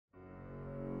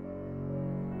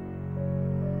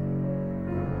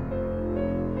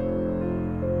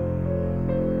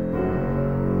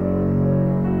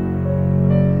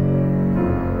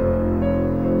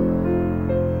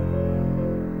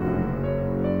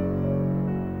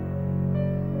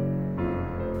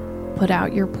put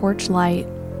out your porch light,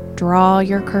 draw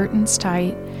your curtains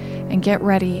tight, and get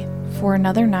ready for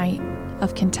another night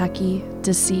of Kentucky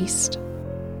Deceased.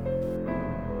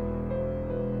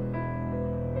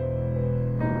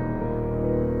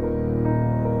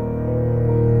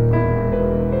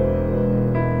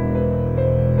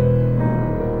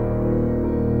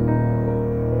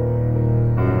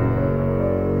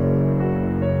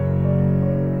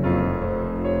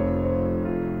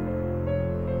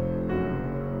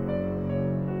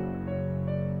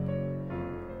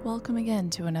 Welcome again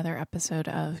to another episode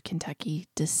of Kentucky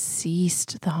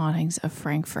Deceased, the hauntings of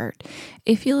Frankfort.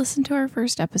 If you listened to our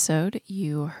first episode,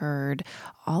 you heard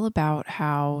all about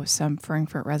how some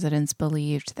Frankfort residents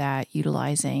believed that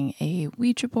utilizing a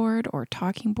Ouija board or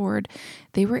talking board,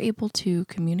 they were able to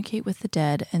communicate with the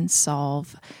dead and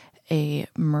solve a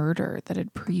murder that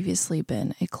had previously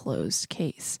been a closed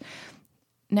case.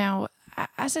 Now,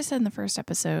 as I said in the first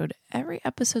episode, every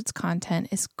episode's content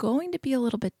is going to be a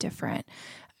little bit different.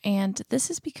 And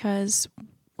this is because,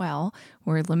 well,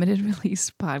 we're a limited release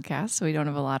podcast, so we don't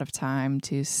have a lot of time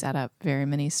to set up very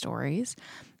many stories.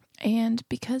 And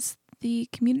because the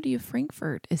community of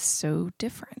Frankfort is so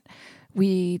different,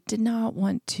 we did not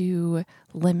want to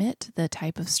limit the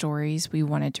type of stories we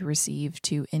wanted to receive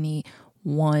to any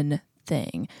one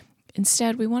thing.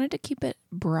 Instead, we wanted to keep it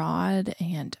broad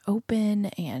and open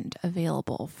and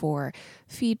available for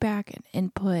feedback and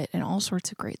input and all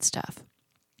sorts of great stuff.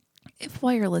 If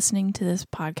while you're listening to this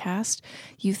podcast,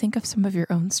 you think of some of your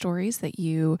own stories that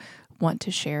you want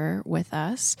to share with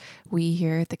us, we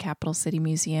here at the Capital City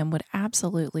Museum would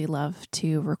absolutely love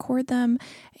to record them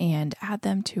and add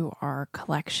them to our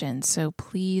collection. So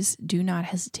please do not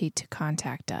hesitate to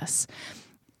contact us.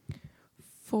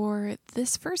 For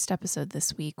this first episode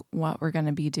this week, what we're going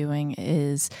to be doing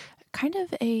is kind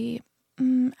of I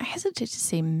hesitate to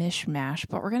say mishmash,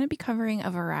 but we're going to be covering a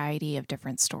variety of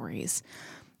different stories.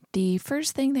 The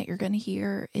first thing that you're going to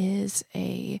hear is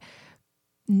a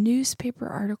newspaper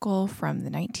article from the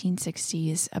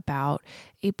 1960s about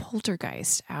a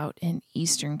poltergeist out in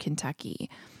eastern Kentucky.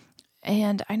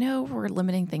 And I know we're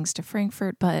limiting things to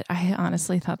Frankfort, but I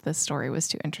honestly thought this story was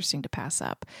too interesting to pass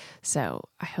up. So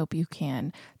I hope you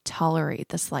can tolerate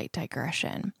the slight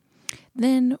digression.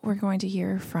 Then we're going to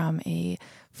hear from a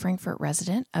Frankfort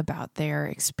resident about their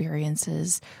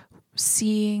experiences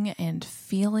seeing and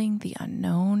feeling the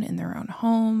unknown in their own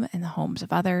home and the homes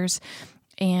of others.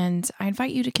 And I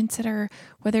invite you to consider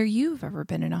whether you've ever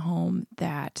been in a home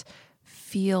that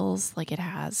feels like it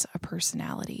has a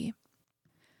personality.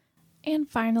 And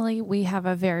finally, we have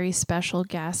a very special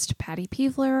guest, Patty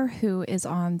Peevler, who is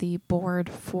on the board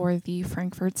for the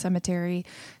Frankfort Cemetery,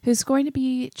 who's going to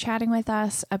be chatting with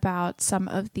us about some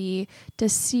of the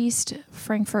deceased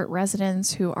Frankfort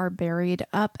residents who are buried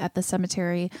up at the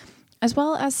cemetery, as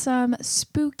well as some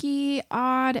spooky,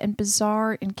 odd, and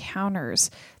bizarre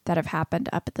encounters that have happened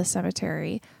up at the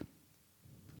cemetery.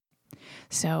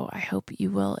 So I hope you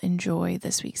will enjoy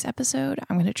this week's episode.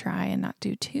 I'm going to try and not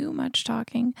do too much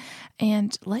talking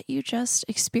and let you just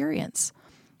experience.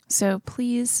 So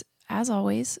please, as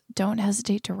always, don't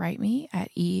hesitate to write me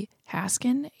at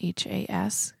ehasken,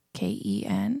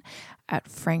 HASKEN, at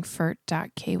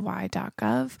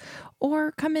frankfort.ky.gov,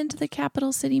 or come into the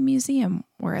Capital City Museum.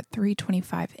 We're at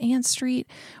 325 Ann Street.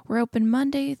 We're open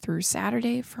Monday through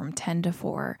Saturday from 10 to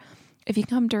 4. If you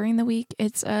come during the week,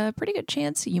 it's a pretty good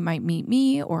chance you might meet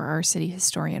me or our city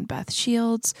historian, Beth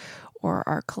Shields, or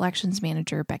our collections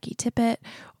manager, Becky Tippett,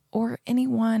 or any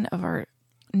one of our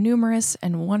numerous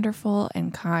and wonderful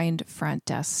and kind front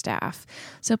desk staff.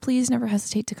 So please never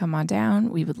hesitate to come on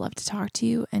down. We would love to talk to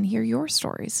you and hear your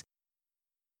stories.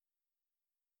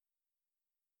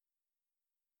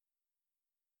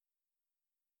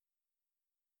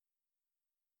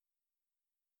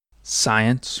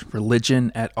 Science,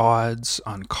 Religion at Odds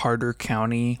on Carter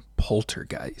County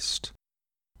Poltergeist,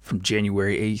 from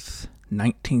January 8th,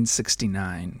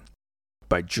 1969,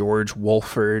 by George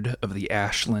Wolford of the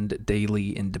Ashland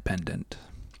Daily Independent,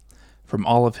 from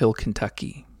Olive Hill,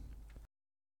 Kentucky.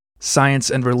 Science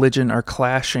and religion are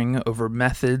clashing over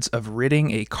methods of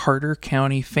ridding a Carter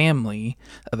County family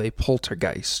of a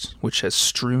poltergeist, which has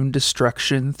strewn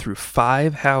destruction through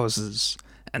 5 houses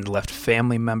and left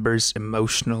family members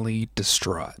emotionally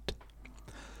distraught.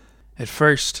 At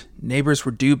first, neighbors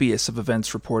were dubious of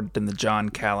events reported in the John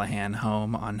Callahan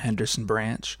home on Henderson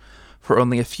Branch, for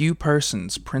only a few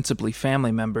persons, principally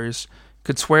family members,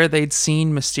 could swear they'd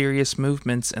seen mysterious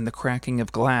movements and the cracking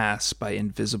of glass by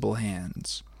invisible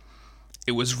hands.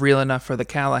 It was real enough for the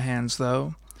Callahans,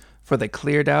 though, for they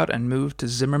cleared out and moved to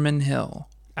Zimmerman Hill,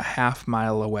 a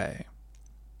half-mile away.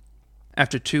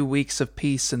 After 2 weeks of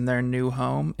peace in their new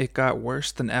home, it got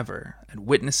worse than ever, and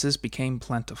witnesses became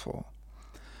plentiful.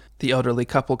 The elderly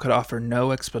couple could offer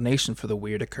no explanation for the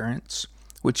weird occurrence,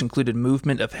 which included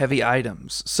movement of heavy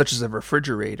items such as a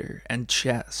refrigerator and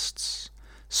chests,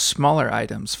 smaller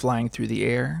items flying through the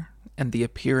air, and the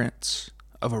appearance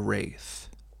of a wraith.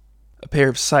 A pair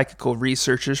of psychical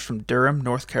researchers from Durham,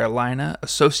 North Carolina,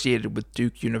 associated with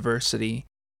Duke University,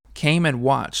 came and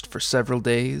watched for several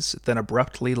days, then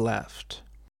abruptly left.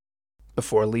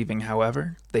 Before leaving,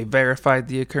 however, they verified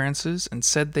the occurrences and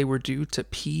said they were due to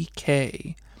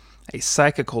PK, a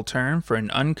psychical term for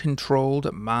an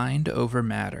uncontrolled mind over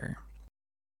matter.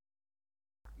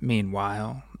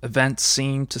 Meanwhile, events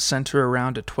seemed to center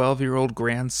around a 12-year-old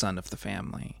grandson of the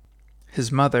family. His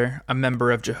mother, a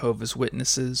member of Jehovah's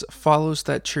Witnesses, follows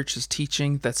that church's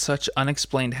teaching that such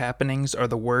unexplained happenings are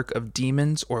the work of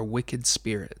demons or wicked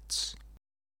spirits.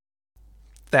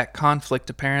 That conflict,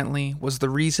 apparently, was the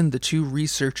reason the two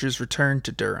researchers returned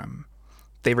to Durham.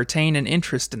 They retain an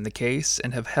interest in the case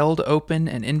and have held open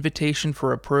an invitation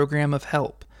for a program of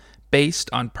help based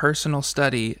on personal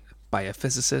study by a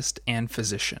physicist and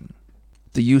physician.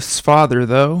 The youth's father,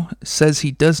 though, says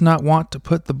he does not want to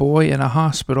put the boy in a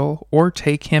hospital or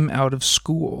take him out of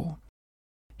school.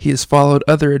 He has followed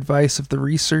other advice of the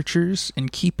researchers in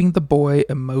keeping the boy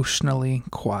emotionally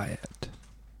quiet.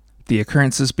 The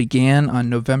occurrences began on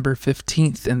November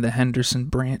 15th in the Henderson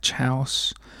Branch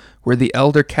house, where the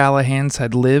elder Callahans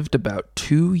had lived about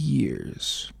 2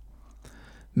 years.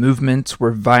 Movements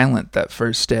were violent that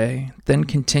first day, then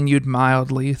continued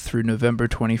mildly through November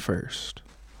 21st.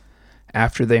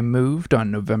 After they moved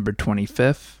on November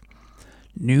 25th,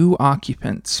 new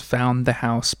occupants found the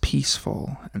house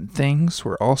peaceful, and things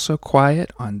were also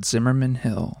quiet on Zimmerman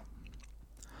Hill.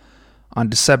 On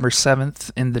December 7th,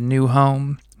 in the new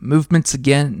home, movements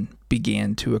again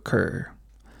began to occur.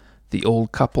 The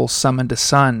old couple summoned a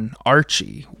son,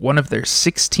 Archie, one of their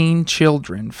 16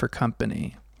 children, for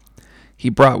company. He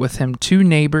brought with him 2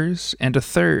 neighbors, and a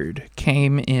third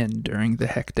came in during the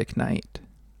hectic night.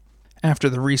 After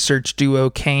the research duo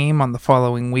came on the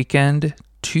following weekend,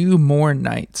 2 more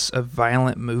nights of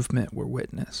violent movement were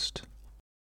witnessed.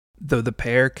 Though the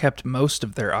pair kept most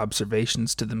of their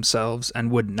observations to themselves and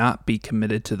would not be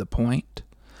committed to the point,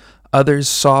 others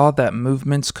saw that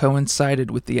movements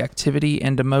coincided with the activity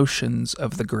and emotions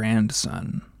of the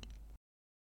grandson.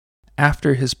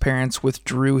 After his parents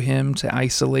withdrew him to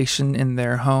isolation in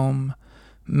their home,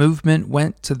 movement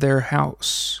went to their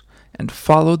house and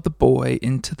followed the boy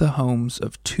into the homes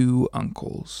of 2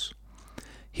 uncles.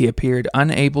 He appeared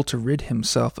unable to rid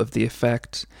himself of the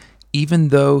effect, even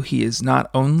though he is not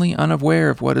only unaware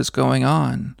of what is going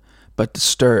on, but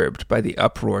disturbed by the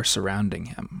uproar surrounding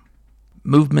him.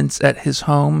 Movements at his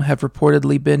home have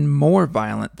reportedly been more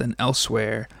violent than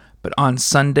elsewhere, but on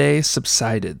Sunday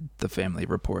subsided, the family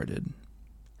reported.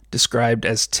 Described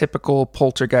as typical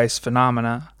poltergeist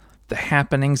phenomena, the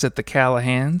happenings at the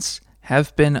Callahans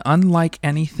have been unlike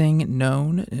anything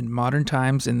known in modern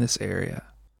times in this area.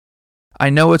 "I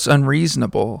know it's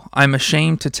unreasonable. I'm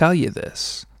ashamed to tell you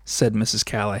this," said Mrs.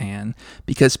 Callahan,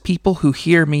 "because people who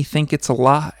hear me think it's a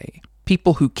lie.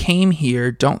 People who came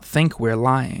here don't think we're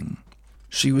lying."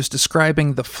 She was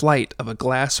describing the flight of a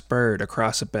glass bird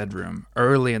across a bedroom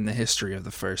early in the history of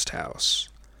the first house.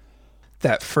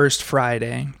 That first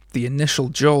Friday, the initial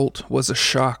jolt was a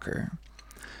shocker.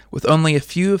 With only a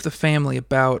few of the family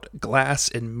about, glass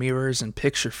and mirrors and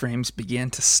picture frames began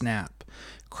to snap,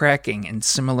 cracking in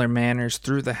similar manners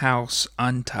through the house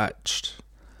untouched.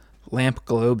 Lamp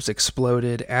globes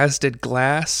exploded, as did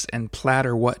glass and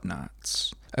platter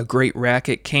whatnots. A great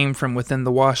racket came from within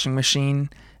the washing machine,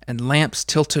 and lamps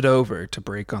tilted over to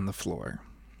break on the floor.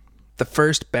 The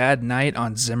first bad night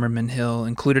on Zimmerman Hill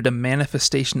included a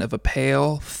manifestation of a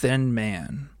pale, thin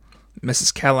man.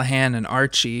 Mrs. Callahan and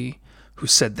Archie, who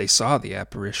said they saw the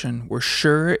apparition, were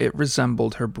sure it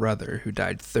resembled her brother who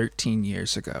died 13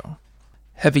 years ago.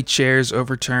 Heavy chairs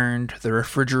overturned, the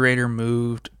refrigerator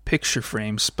moved, picture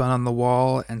frames spun on the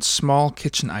wall, and small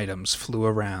kitchen items flew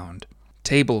around.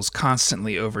 Tables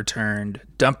constantly overturned,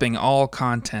 dumping all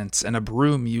contents, and a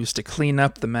broom used to clean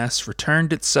up the mess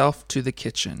returned itself to the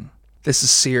kitchen. "This is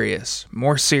serious,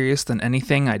 more serious than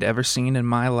anything I'd ever seen in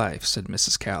my life," said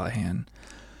Mrs. Callahan.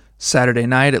 "Saturday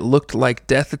night it looked like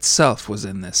death itself was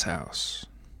in this house."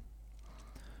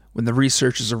 When the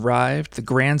researchers arrived, the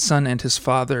grandson and his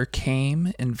father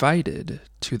came, invited,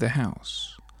 to the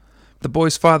house. The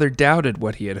boy's father doubted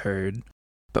what he had heard,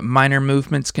 but minor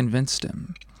movements convinced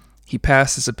him. He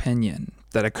passed his opinion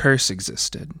that a curse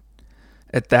existed.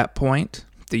 At that point,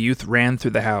 the youth ran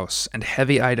through the house, and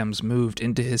heavy items moved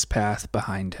into his path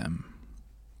behind him.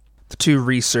 The two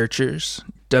researchers,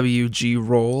 W.G.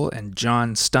 Roll and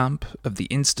John Stump of the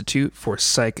Institute for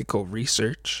Psychical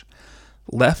Research,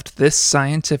 left this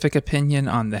scientific opinion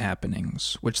on the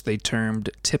happenings, which they termed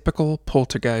typical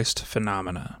poltergeist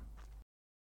phenomena.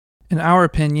 In our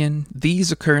opinion,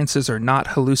 these occurrences are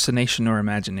not hallucination or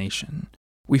imagination.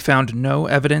 We found no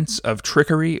evidence of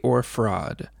trickery or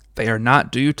fraud. They are not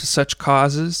due to such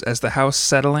causes as the house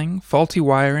settling, faulty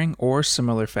wiring, or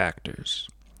similar factors.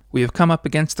 We have come up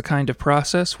against the kind of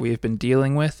process we have been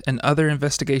dealing with in other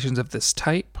investigations of this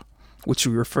type, which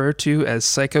we refer to as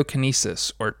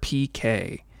psychokinesis, or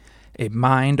PK, a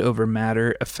mind over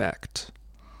matter effect.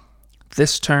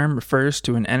 This term refers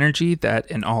to an energy that,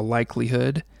 in all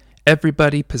likelihood,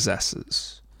 everybody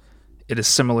possesses. It is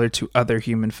similar to other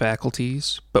human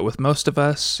faculties, but with most of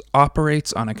us,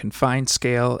 operates on a confined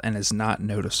scale and is not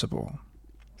noticeable.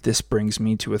 This brings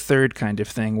me to a third kind of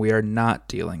thing we are not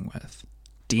dealing with: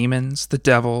 demons, the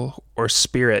devil, or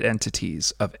spirit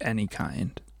entities of any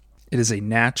kind. It is a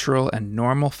natural and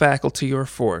normal faculty or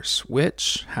force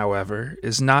which, however,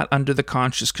 is not under the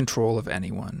conscious control of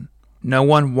anyone. No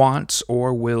one wants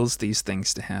or wills these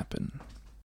things to happen.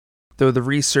 Though the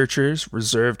researchers,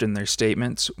 reserved in their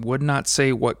statements, would not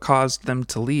say what caused them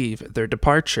to leave, their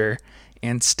departure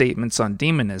and statements on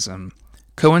demonism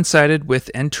coincided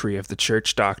with entry of the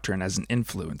church doctrine as an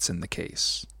influence in the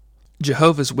case.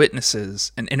 Jehovah's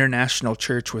Witnesses, an international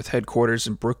church with headquarters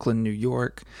in Brooklyn, New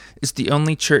York, is the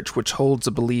only church which holds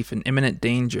a belief in imminent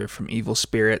danger from evil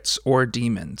spirits or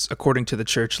demons, according to the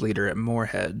church leader at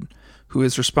Moorhead, who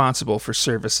is responsible for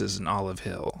services in Olive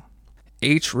Hill.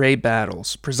 H. Ray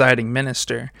Battles, presiding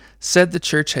minister, said the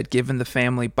church had given the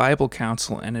family Bible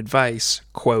counsel and advice,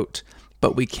 quote,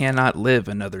 "but we cannot live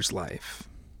another's life."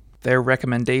 Their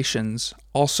recommendations,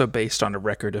 also based on a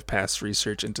record of past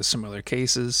research into similar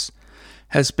cases,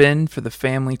 has been for the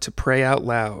family to pray out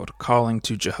loud, calling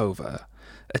to Jehovah,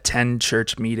 attend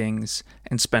church meetings,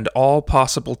 and spend all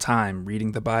possible time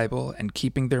reading the Bible and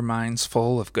keeping their minds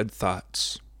full of good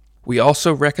thoughts. "We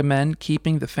also recommend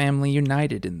keeping the family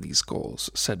united in these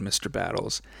goals," said Mr.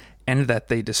 Battles, "and that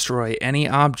they destroy any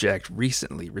object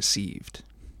recently received."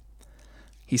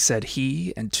 He said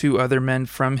he and two other men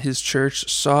from his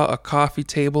church saw a coffee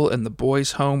table in the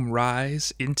boys' home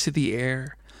rise into the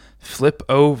air, flip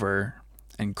over,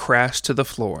 and crash to the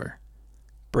floor,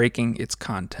 breaking its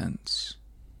contents.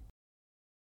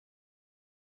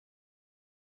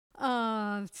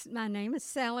 My name is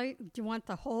Sally. Do you want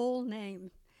the whole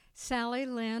name? Sally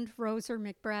Lind Roser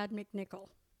McBride McNichol.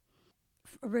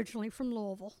 Originally from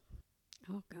Louisville.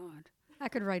 Oh, God. I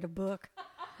could write a book.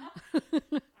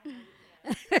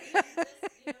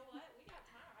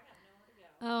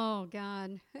 Oh,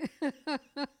 God.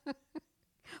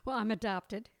 Well, I'm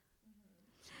adopted.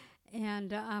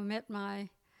 And I met my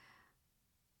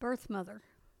birth mother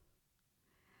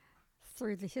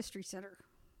through the History Center.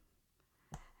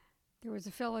 There was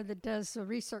a fellow that does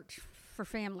research for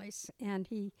families, and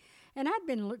I'd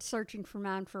been searching for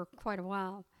mine for quite a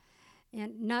while,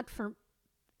 and not for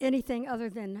anything other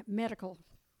than medical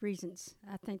reasons.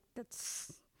 I think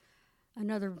that's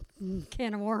another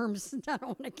can of worms that I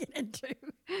don't want to get into.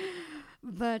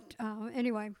 But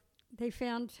anyway, he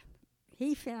found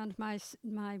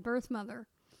my birth mother,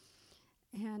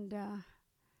 and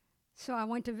so I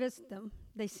went to visit them.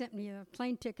 They sent me a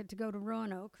plane ticket to go to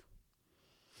Roanoke.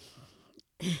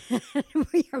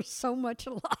 We are so much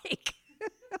alike.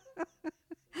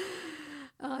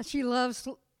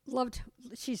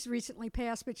 She's recently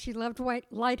passed, but she loved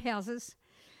white lighthouses.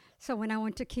 So when I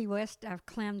went to Key West, I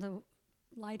climbed the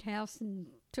lighthouse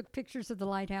and took pictures of the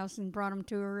lighthouse and brought them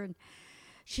to her. And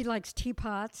she liked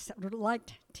teapots,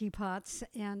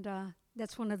 and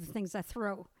that's one of the things I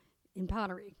throw in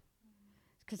pottery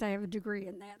because I have a degree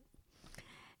in that.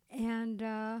 And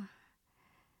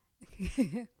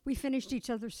we finished each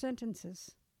other's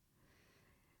sentences.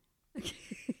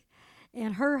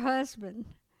 And her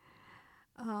husband,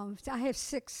 I had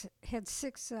six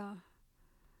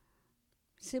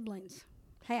siblings,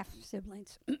 half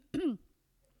siblings.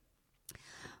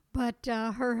 But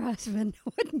her husband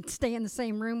wouldn't stay in the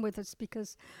same room with us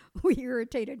because we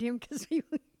irritated him because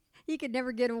he could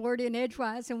never get a word in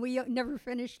edgewise, and we never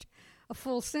finished a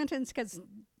full sentence because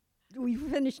we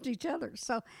finished each other.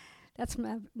 So that's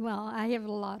I have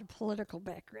a lot of political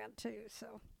background too,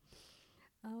 so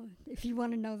if you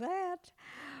want to know that.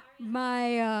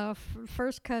 My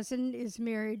first cousin is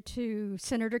married to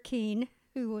Senator Keene,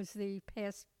 who was the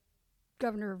past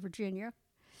governor of Virginia.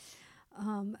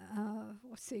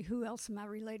 Let's see, who else am I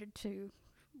related to?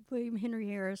 William Henry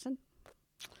Harrison.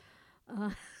 Every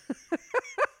time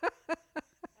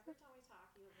we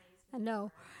talk, you amaze me. I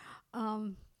know.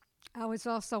 I was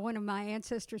also, one of my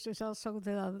ancestors was also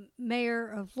the mayor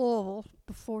of Louisville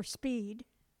before Speed,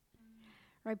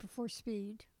 right before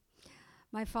Speed.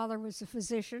 My father was a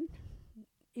physician,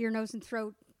 ear, nose, and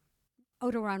throat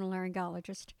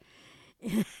otorhinolaryngologist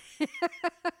in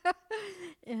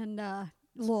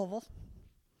Louisville.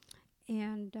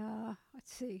 And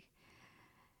let's see,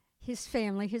 his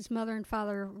family, his mother and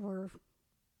father were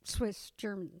Swiss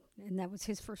German, and that was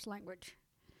his first language.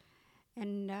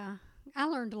 And I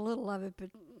learned a little of it, but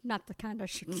not the kind I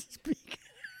should speak.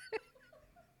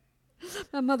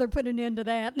 My mother put an end to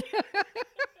that.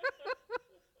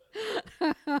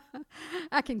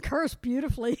 I can curse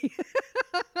beautifully.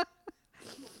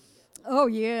 Oh,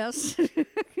 yes.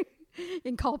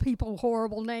 And call people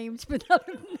horrible names, but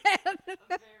other than that.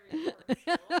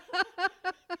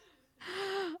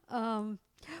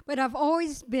 But I've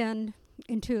always been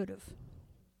intuitive.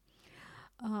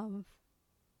 One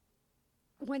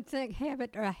thing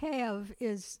habit I have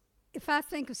is if I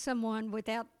think of someone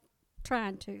without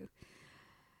trying to,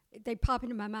 they pop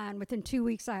into my mind. Within 2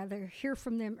 weeks, I either hear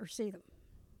from them or see them.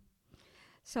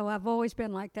 So I've always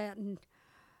been like that, and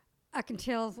I can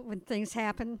tell when things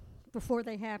happen, before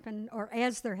they happen, or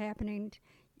as they're happening,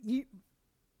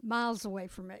 miles away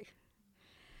from me.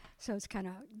 So it's kind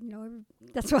of,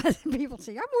 that's why people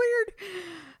say, I'm weird.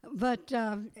 But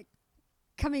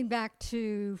coming back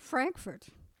to Frankfurt,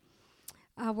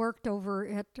 I worked over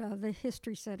at the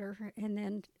History Center and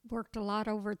then worked a lot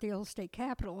over at the old state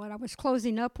capitol. And I was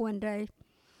closing up one day,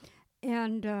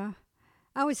 and I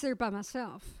was there by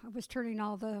myself. I was turning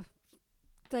all the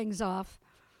things off,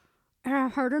 and I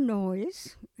heard a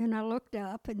noise, and I looked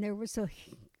up, and there was a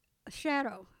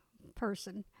shadow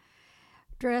person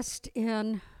dressed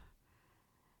in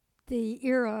the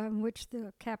era in which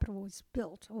the Capitol was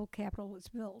built, old Capitol was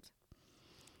built.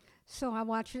 So I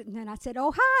watched it, and then I said,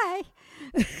 "Oh, hi."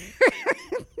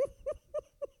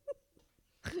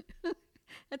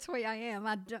 That's the way I am.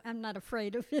 I'm not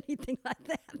afraid of anything like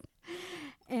that.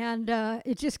 And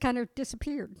it just kind of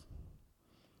disappeared,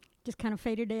 just kind of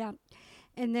faded out.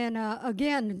 And then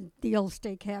again, the old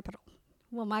state capitol.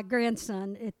 Well, my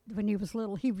grandson, when he was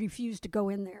little, he refused to go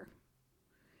in there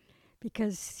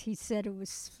because he said it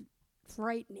was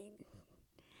frightening.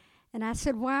 And I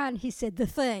said, why? And he said, the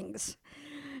things.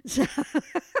 So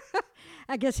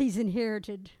I guess he's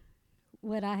inherited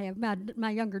what I have.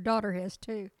 My younger daughter has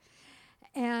too.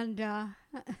 And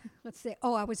let's see.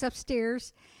 Oh, I was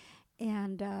upstairs,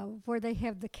 and where they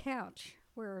have the couch,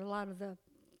 where a lot of the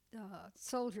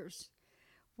soldiers,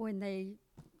 when they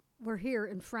were here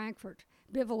in Frankfurt,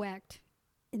 bivouacked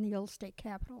in the old state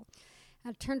capitol.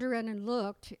 I turned around and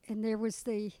looked, and there was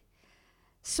the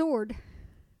sword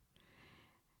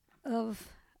of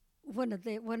one of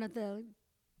the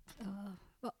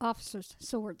officers'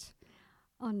 swords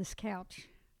on this couch.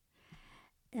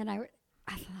 And I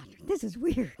thought, this is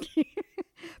weird.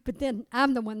 But then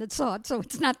I'm the one that saw it, so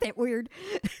it's not that weird.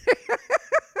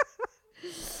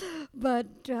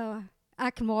 But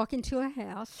I can walk into a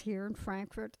house here in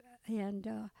Frankfurt, and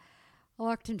I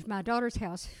walked into my daughter's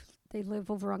house. They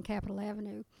live over on Capitol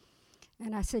Avenue.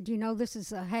 And I said, this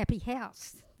is a happy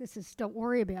house. Don't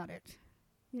worry about it.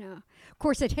 Of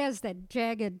course, it has that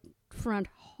jagged front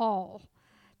hall,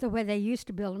 the way they used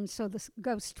to build them, so the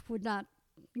ghost would not,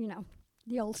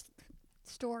 the old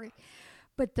story.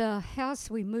 But the house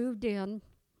we moved in,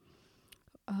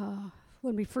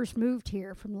 when we first moved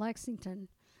here from Lexington,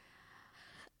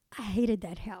 I hated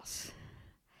that house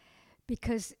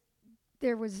because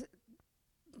there was,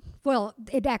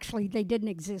 they didn't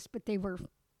exist, but they were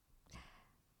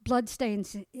blood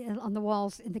stains on the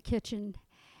walls in the kitchen,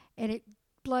 and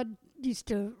blood used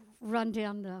to run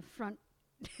down the front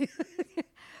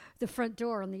the front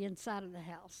door on the inside of the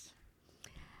house.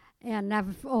 And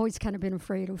I've always kind of been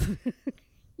afraid of, Have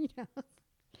you looked up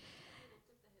the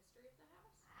history of the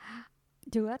house?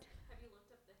 Do what? Have you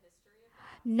looked up the history of the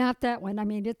house? Not that one. I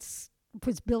mean, it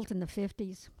was built in the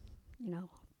 50s,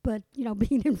 But,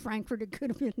 being in Frankfurt, it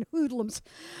could have been hoodlums.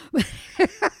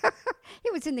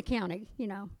 It was in the county,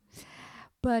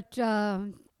 But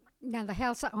now the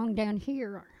house I own down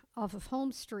here off of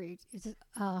Holmes Street is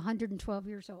 112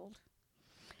 years old.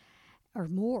 Or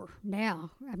more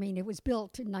now. I mean, it was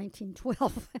built in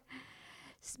 1912.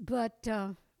 But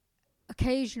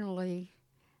occasionally,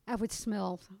 I would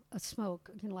smell a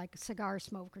smoke, like a cigar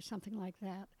smoke or something like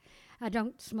that. I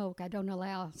don't smoke. I don't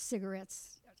allow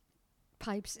cigarettes,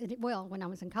 pipes. When I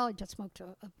was in college, I smoked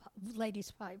a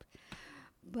lady's pipe.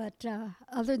 But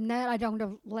other than that, I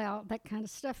don't allow that kind of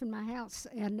stuff in my house.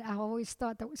 And I always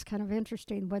thought that was kind of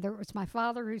interesting, whether it was my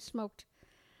father who smoked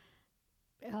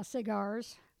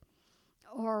cigars,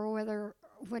 or whether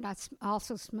when I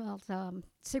also smelled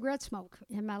cigarette smoke,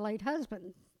 and my late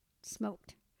husband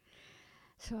smoked.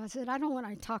 So I said, I don't want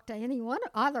to talk to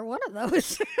either one of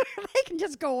those. They can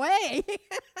just go away.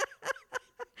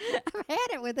 I've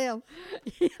had it with them.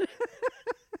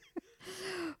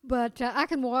 But I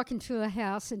can walk into a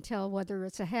house and tell whether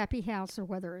it's a happy house or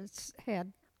whether it's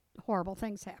had horrible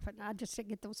things happen. I just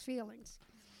get those feelings.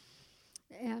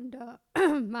 And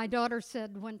my daughter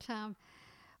said one time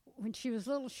when she was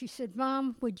little, she said,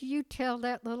 Mom, would you tell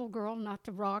that little girl not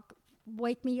to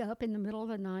wake me up in the middle of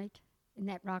the night in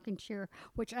that rocking chair,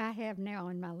 which I have now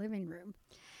in my living room.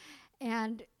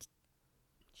 And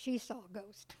she saw a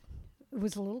ghost. It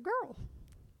was a little girl.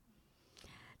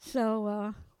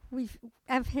 So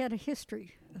I've had a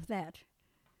history of that.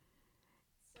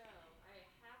 So I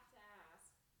have to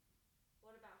ask,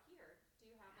 what about here? Do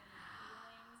you have any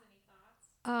feelings, any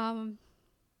thoughts?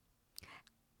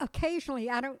 Occasionally,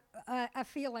 I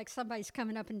feel like somebody's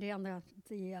coming up and down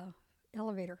the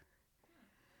elevator.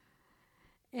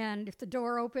 And if the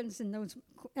door opens and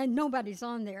nobody's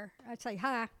on there, I'd say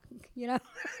hi,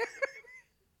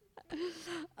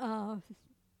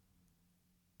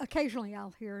 Occasionally,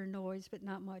 I'll hear a noise, but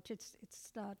not much. It's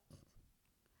not.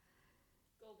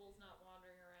 Goebel's not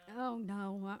wandering around. Oh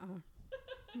no,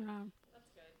 no. That's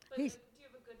good. But do you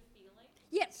have a good feeling?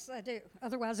 Yes, I do.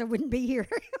 Otherwise, I wouldn't be here.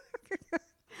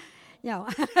 No.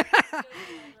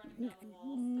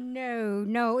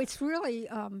 No. It's really.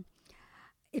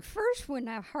 At first, when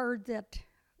I heard that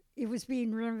it was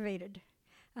being renovated,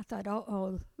 I thought,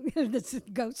 the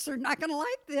ghosts are not going to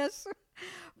like this.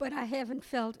 But I haven't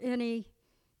felt any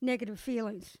negative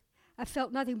feelings. I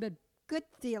felt nothing but good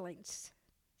feelings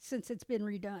since it's been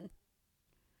redone.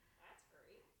 That's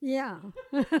great. Yeah.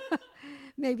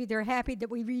 Maybe they're happy that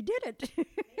we redid it. Maybe. I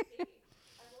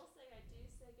will say I do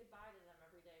say goodbye to them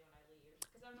every day when I leave.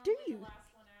 Because I'm normally the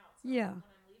last one out. So Yeah. when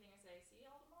I'm leaving, I say, see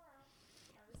y'all tomorrow.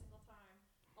 Every single time.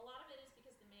 A lot of it is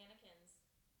because the mannequins,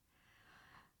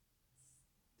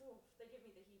 they give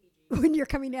me the heebie-jeebies. When you're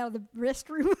coming out of the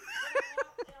restroom.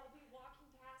 I'll be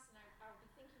walking past and I'll be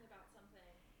thinking about something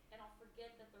and I'll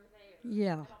forget that they're there.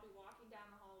 Yeah. And I'll be walking down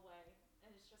the hallway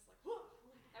and it's just like,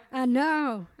 I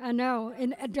know.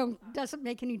 And it doesn't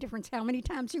make any difference how many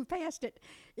times you passed it.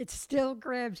 It still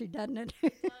grabs you, doesn't it?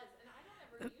 It does. And I don't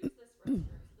ever use this restroom. So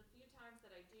the few times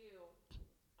that I do,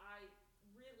 I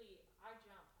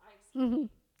jump. I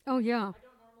escape. Oh, yeah. I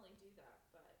don't normally do that,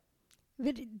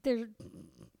 but They're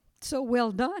so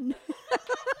well done.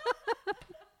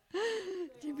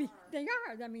 They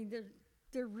are. I mean,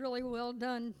 they're really well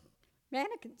done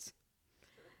mannequins.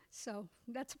 So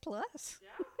that's a plus. yeah,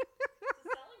 it's a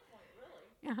selling point, really.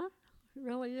 It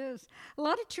really is. A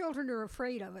lot of children are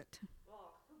afraid of it.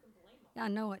 Well, who can blame them? I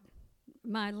know it.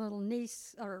 My little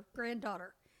niece or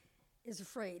granddaughter is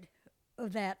afraid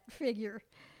of that figure.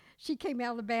 She came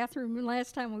out of the bathroom and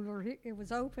last time we were here, it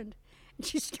was opened, and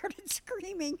she started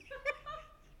screaming.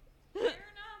 Fair enough.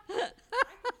 I can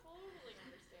totally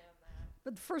understand that.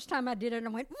 But the first time I did it, I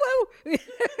went, whoa! Have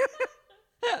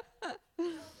your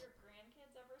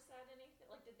grandkids ever said anything?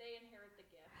 Like, did they inherit the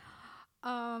gift?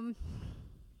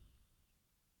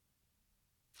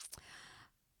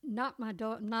 Not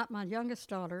my youngest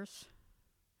daughters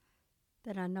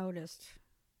that I noticed.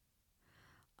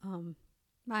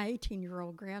 My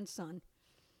 18-year-old grandson,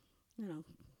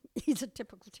 he's a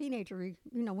typical teenager. He,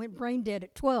 went brain dead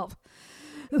at 12.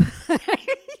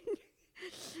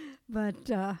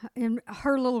 But and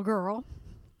her little girl,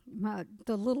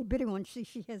 the little bitty one,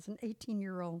 she has an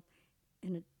 18-year-old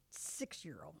and a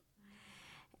 6-year-old.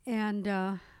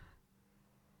 And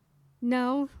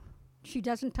no, she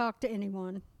doesn't talk to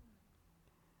anyone.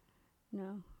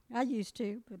 No, I used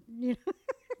to, but I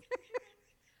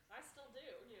still do,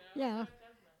 Yeah.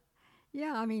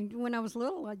 Yeah, I mean, when I was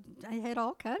little, I had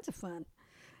all kinds of fun.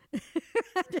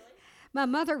 Really? My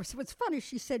mother was funny.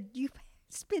 She said, you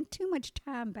spend too much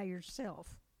time by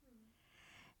yourself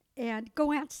and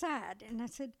go outside. And I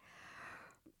said,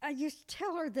 I used to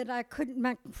tell her that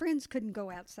my friends couldn't go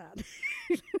outside. I'm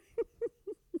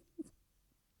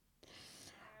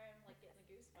like getting the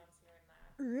goosebumps hearing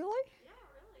that. Really? Yeah,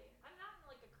 really. I'm not in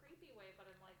like a creepy way, but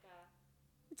I'm like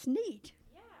It's neat.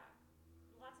 yeah.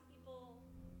 Lots of people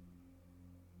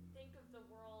think of the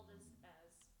world as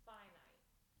finite.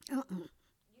 You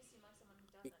seem like someone who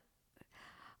doesn't.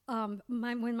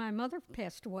 When my mother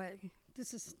passed away,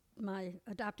 this is my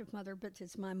adoptive mother, but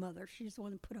it's my mother. She's the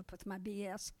one that put up with my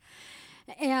BS.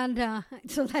 And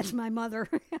so that's my mother.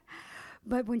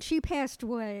 But when she passed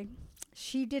away,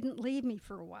 she didn't leave me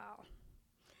for a while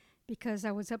because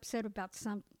I was upset about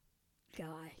some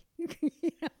guy,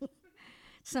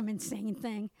 some insane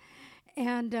thing.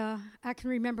 And I can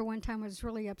remember one time I was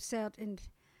really upset, and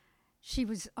she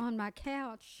was on my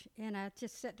couch, and I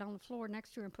just sat down on the floor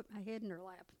next to her and put my head in her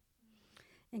lap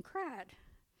and cried.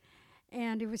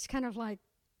 And it was kind of like,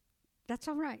 that's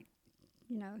all right.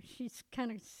 You know, she's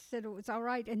kind of said it was all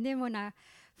right. And then when I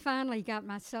finally got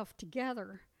myself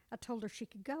together, I told her she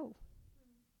could go.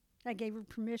 I gave her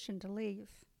permission to leave.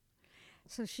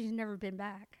 So she's never been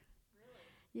back.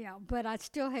 Really? Yeah, but I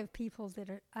still have people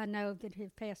that I know that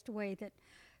have passed away that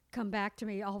come back to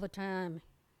me all the time.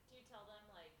 Do you tell them,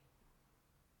 like,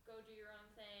 go do your own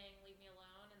thing, leave me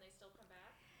alone, and they still come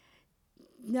back?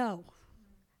 No.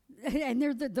 And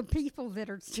they're the people that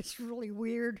are just really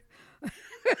weird,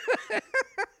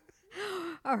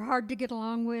 are hard to get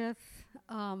along with.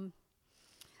 One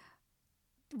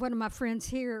of my friends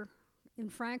here in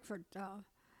Frankfort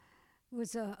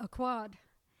was a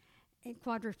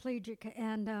quadriplegic,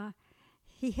 and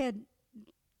he had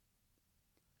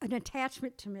an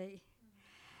attachment to me,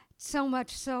 so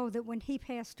much so that when he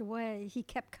passed away, he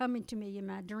kept coming to me in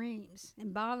my dreams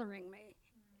and bothering me.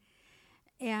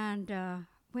 And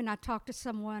when I talked to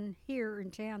someone here in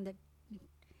town that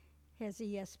has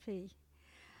ESP,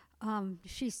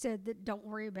 she said that don't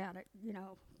worry about it. You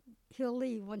know, he'll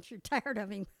leave once you're tired of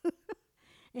him.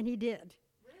 And he did.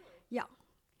 Really? Yeah.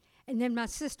 And then my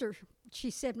sister, she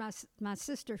said my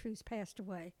sister who's passed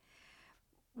away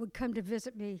would come to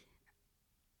visit me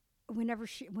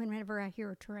whenever I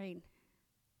hear a train.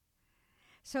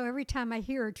 So every time I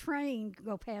hear a train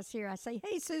go past here, I say,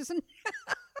 "Hey, Susan."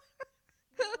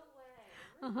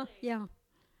 No way. Really? Yeah.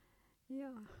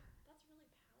 Yeah. That's really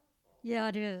powerful. Yeah,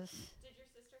 it is. Did your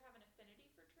sister have an affinity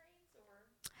for trains,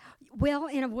 or? Well,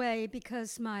 in a way,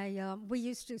 because we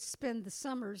used to spend the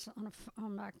summers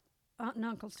on my aunt and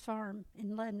uncle's farm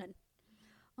in Lebanon,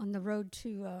 on the road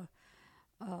to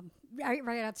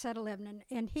right outside of Lebanon,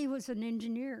 and he was an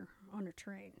engineer on a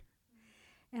train,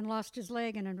 and lost his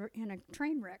leg in a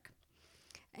train wreck,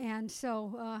 and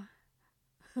so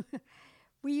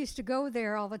we used to go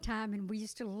there all the time, and we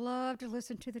used to love to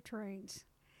listen to the trains.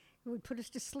 It would put us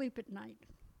to sleep at night.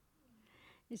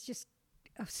 It's just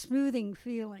a smoothing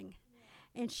feeling.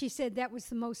 And she said that was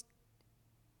the most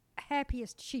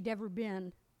happiest she'd ever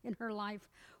been in her life,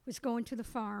 was going to the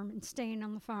farm and staying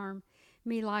on the farm,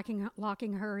 me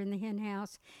locking her in the hen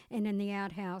house and in the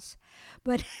outhouse.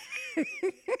 But Like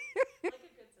a good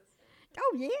sister.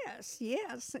 oh,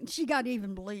 yes. And she got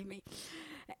even, believe me.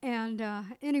 And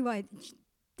anyway,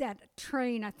 that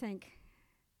train, I think,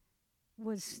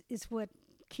 is what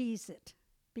keys it,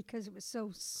 because it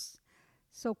was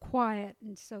so quiet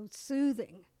and so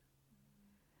soothing.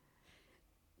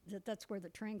 That's where the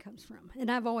train comes from.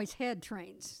 And I've always had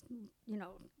trains, you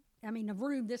know. I mean, a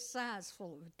room this size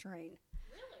full of a train.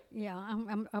 Really? Yeah,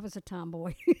 I was a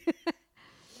tomboy. No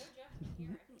joking here.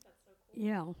 I think that's so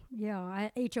cool. Yeah.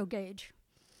 H.O. Gage.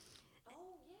 Oh,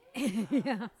 yeah.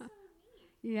 Yeah. That's so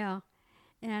neat. Yeah.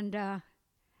 And I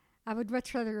would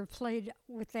much rather have played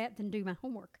with that than do my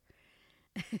homework.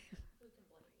 Who can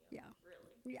blame you? Yeah.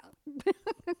 Really?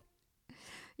 Yeah.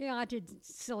 Yeah, I did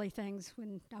silly things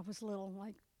when I was little.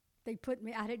 Like, I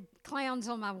had clowns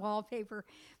on my wallpaper.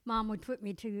 Mom would put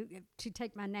me to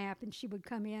take my nap, and she would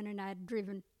come in, and I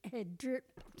had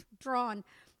drawn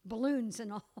balloons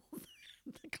in all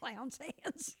the clowns'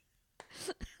 hands.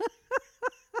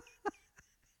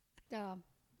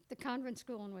 The convent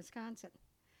school in Wisconsin.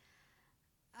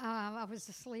 I was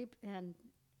asleep and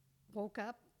woke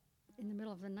up in the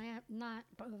middle of a nap,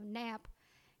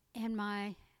 and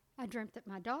I dreamt that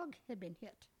my dog had been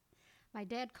hit. My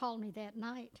dad called me that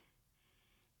night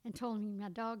and told me my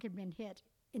dog had been hit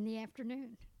in the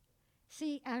afternoon.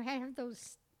 See, I have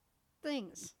those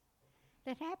things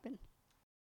that happen.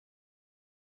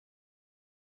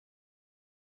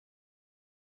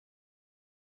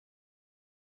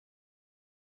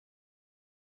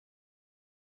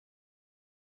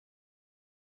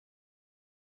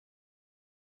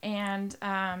 And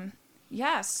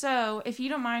yeah, so if you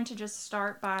don't mind to just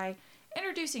start by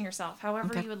introducing yourself,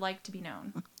 however you would like to be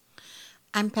known.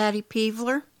 I'm Patty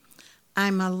Peevler.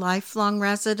 I'm a lifelong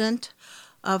resident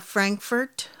of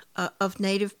Frankfort, of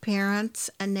Native parents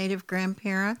and Native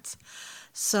grandparents.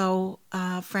 So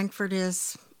Frankfort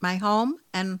is my home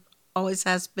and always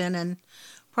has been and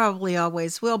probably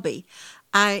always will be.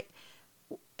 I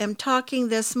am talking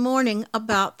this morning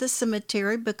about the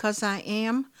cemetery because I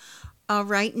am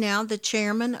right now the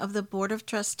chairman of the Board of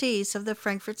Trustees of the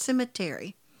Frankfort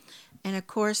Cemetery. And of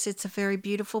course, it's a very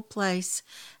beautiful place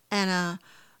and a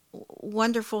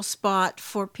wonderful spot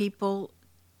for people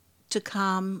to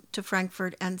come to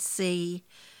Frankfort and see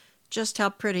just how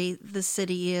pretty the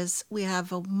city is. We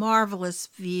have a marvelous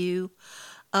view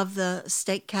of the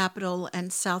state capitol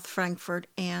and South Frankfort.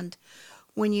 And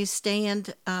when you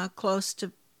stand close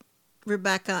to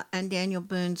Rebecca and Daniel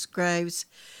Boone's graves,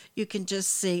 you can just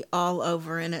see all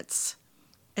over, and it's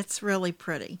really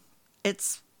pretty.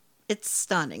 It's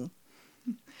stunning.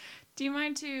 Do you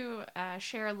mind to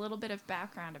share a little bit of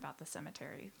background about the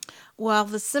cemetery? Well,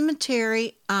 the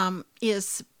cemetery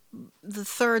is the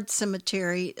third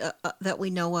cemetery that we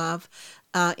know of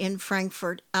in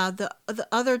Frankfort. The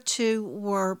other two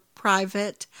were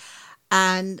private,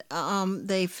 and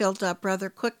they filled up rather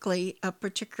quickly,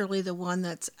 particularly the one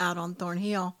that's out on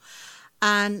Thornhill.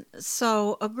 And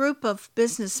so a group of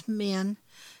businessmen,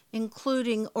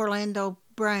 including Orlando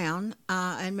Brown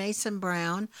and Mason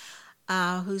Brown,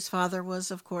 whose father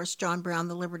was, of course, John Brown,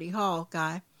 the Liberty Hall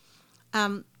guy.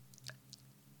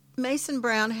 Mason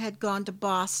Brown had gone to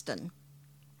Boston,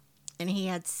 and he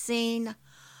had seen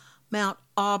Mount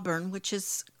Auburn, which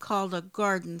is called a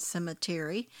garden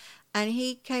cemetery, and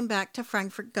he came back to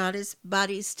Frankfort, got his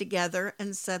buddies together,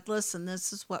 and said, listen,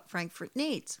 this is what Frankfort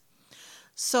needs.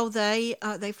 So they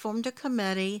formed a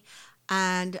committee,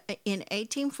 and in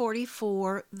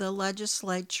 1844, the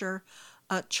legislature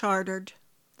chartered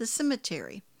the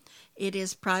cemetery. It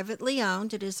is privately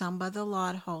owned. It is owned by the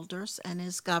lot holders and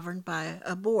is governed by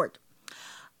a board.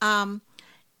 In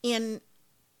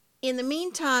the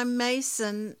meantime,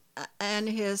 Mason and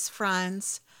his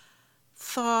friends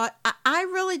thought, I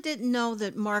really didn't know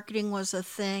that marketing was a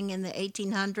thing in the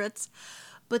 1800s,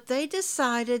 but they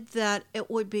decided that it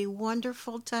would be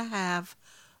wonderful to have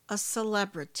a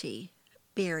celebrity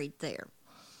buried there.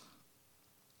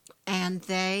 And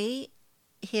they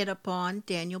hit upon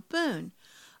Daniel Boone.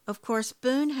 Of course,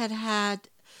 Boone had had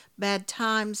bad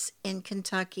times in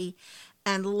Kentucky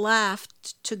and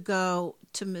left to go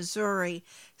to Missouri,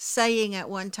 saying at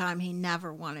one time he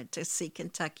never wanted to see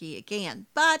Kentucky again.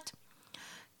 But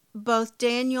both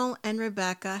Daniel and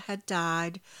Rebecca had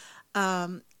died,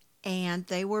 and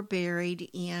they were buried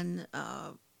in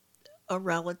a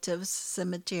relative's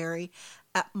cemetery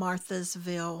at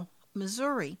Marthasville,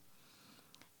 Missouri.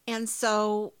 And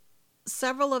so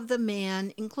several of the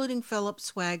men, including Philip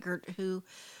Swaggart, who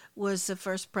was the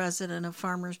first president of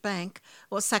Farmers Bank,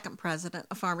 well, second president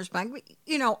of Farmers Bank,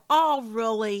 all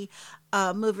really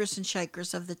movers and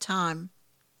shakers of the time,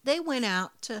 they went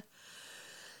out to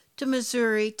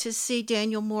Missouri to see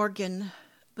Daniel Morgan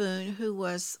Boone, who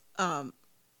was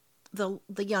the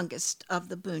youngest of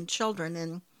the Boone children,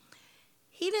 and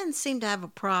he didn't seem to have a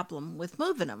problem with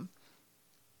moving them.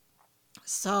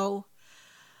 So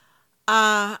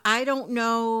I don't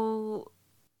know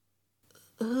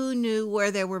who knew where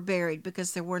they were buried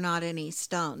because there were not any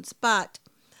stones, but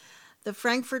the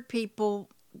Frankfort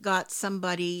people got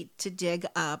somebody to dig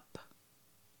up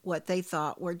what they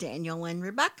thought were Daniel and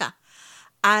Rebecca,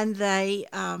 and they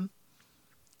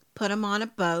put them on a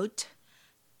boat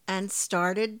and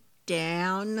started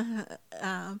down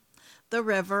the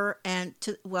river and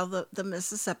the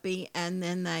Mississippi, and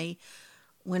then they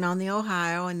went on the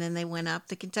Ohio, and then they went up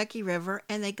the Kentucky River,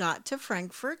 and they got to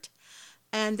Frankfort,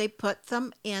 and they put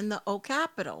them in the Old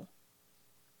Capitol.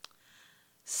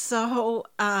 So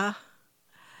at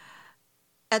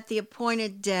the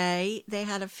appointed day, they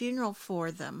had a funeral for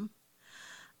them,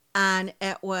 and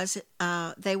it was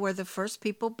they were the first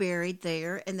people buried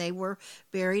there, and they were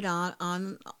buried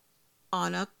on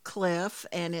a cliff,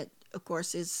 and it, of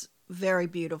course, is very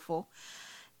beautiful.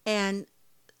 And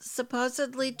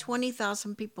supposedly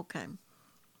 20,000 people came.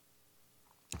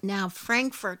 Now,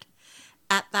 Frankfort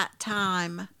at that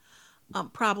time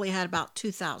probably had about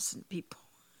 2,000 people,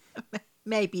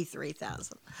 maybe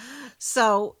 3,000.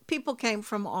 So people came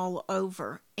from all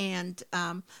over, and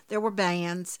there were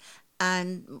bands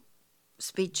and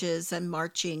speeches and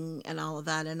marching and all of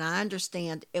that. And I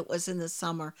understand it was in the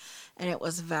summer and it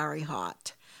was very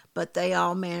hot, but they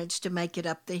all managed to make it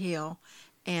up the hill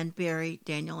and bury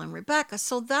Daniel and Rebecca.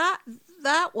 So that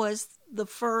was the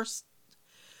first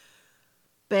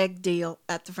big deal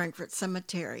at the Frankfort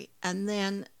Cemetery. And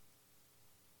then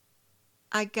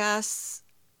I guess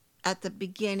at the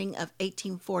beginning of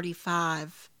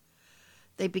 1845,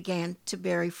 they began to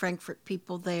bury Frankfort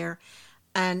people there.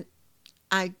 And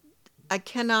I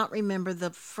cannot remember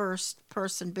the first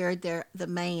person buried there, the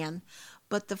man,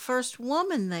 but the first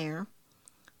woman there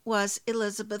was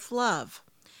Elizabeth Love.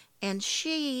 And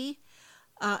she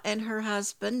and her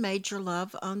husband, Major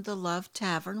Love, owned the Love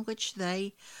Tavern, which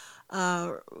they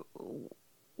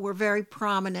were very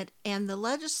prominent. And the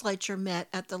legislature met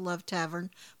at the Love Tavern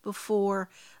before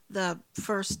the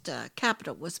first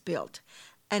Capitol was built.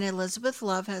 And Elizabeth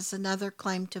Love has another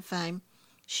claim to fame.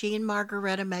 She and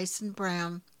Margaretta Mason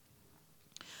Brown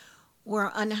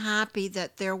were unhappy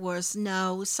that there was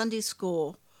no Sunday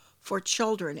school for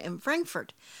children in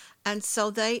Frankfort. And so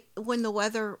they, when the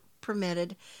weather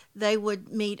permitted, they would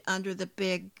meet under the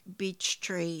big beech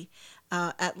tree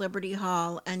at Liberty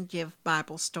Hall and give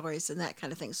Bible stories and that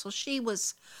kind of thing. So she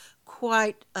was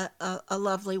quite a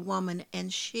lovely woman,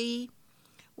 and she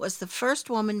was the first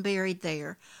woman buried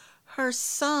there. Her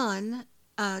son,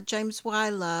 James Y.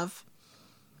 Love,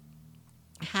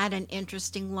 had an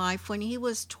interesting life. When he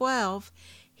was 12,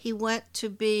 he went to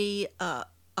be a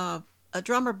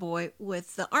drummer boy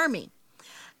with the Army.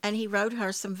 And he wrote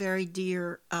her some very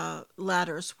dear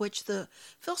letters, which the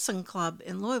Filson Club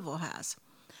in Louisville has.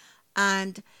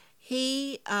 And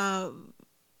he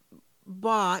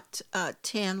bought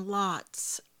 10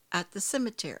 lots at the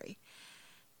cemetery,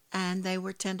 and they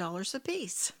were $10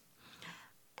 apiece.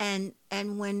 And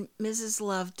when Mrs.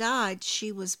 Love died,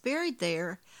 she was buried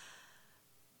there.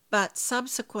 But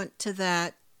subsequent to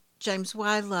that, James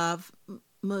Y. Love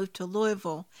moved to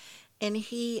Louisville, and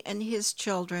he and his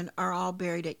children are all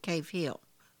buried at Cave Hill,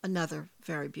 another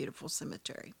very beautiful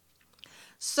cemetery.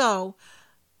 So,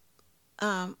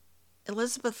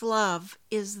 Elizabeth Love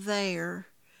is there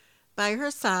by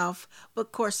herself, but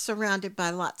of course surrounded by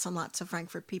lots and lots of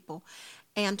Frankfort people.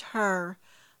 And her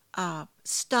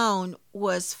stone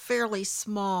was fairly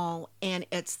small, and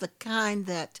it's the kind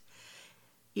that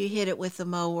you hit it with a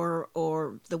mower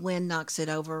or the wind knocks it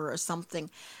over or something.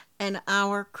 And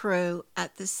our crew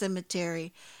at the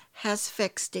cemetery has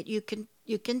fixed it. You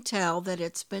can tell that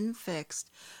it's been fixed,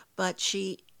 but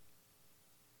she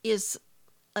is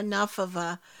enough of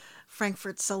a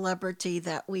Frankfort celebrity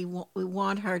that we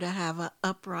want her to have an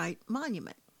upright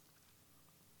monument.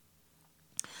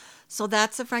 So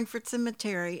that's the Frankfort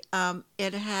Cemetery.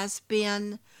 It has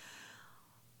been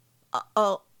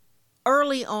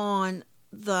early on,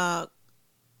 the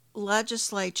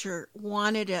legislature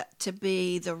wanted it to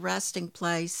be the resting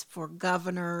place for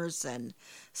governors and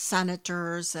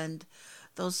senators and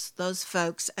those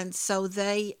folks, and so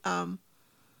they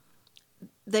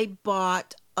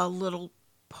bought a little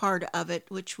part of it,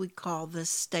 which we call the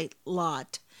state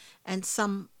lot, and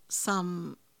some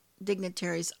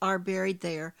dignitaries are buried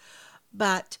there,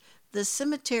 but the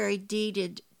cemetery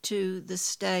deeded to the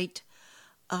state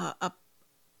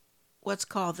what's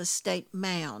called the state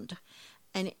mound,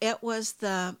 and it was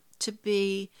to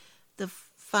be the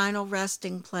final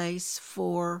resting place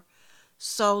for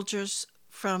soldiers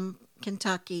from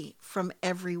Kentucky from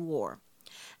every war.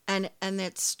 And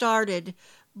it started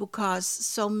because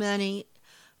so many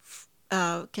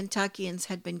Kentuckians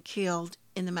had been killed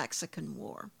in the Mexican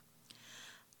War.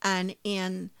 And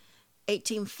in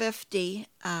 1850,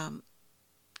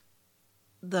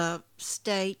 the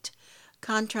state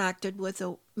contracted with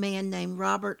a man named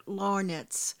Robert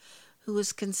Larnitz, who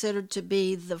was considered to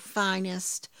be the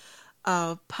finest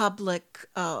public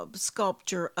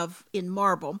sculptor in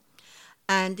marble.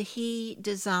 And he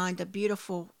designed a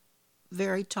beautiful,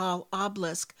 very tall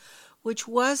obelisk, which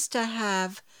was to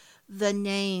have the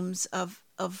names of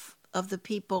the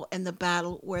people in the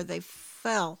battle where they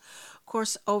fell. Of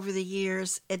course, over the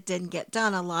years, it didn't get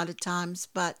done a lot of times,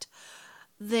 but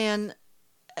then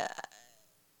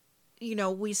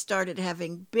we started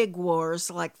having big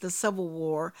wars like the Civil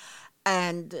War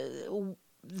and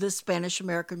the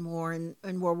Spanish-American War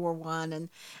and World War I.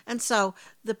 And so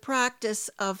the practice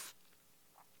of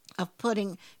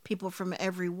putting people from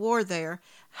every war there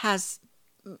has,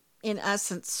 in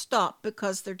essence, stopped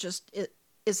because there just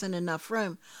isn't enough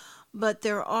room. But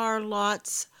there are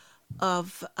lots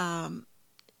of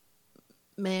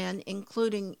men,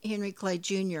 including Henry Clay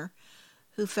Jr.,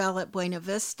 who fell at Buena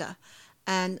Vista,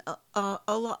 and a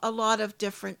lot of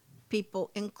different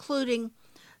people, including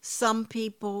some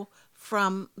people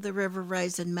from the River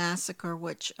Raisin Massacre,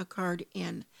 which occurred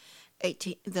in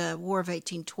the War of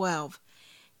 1812.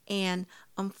 And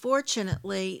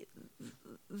unfortunately,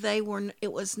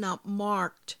 it was not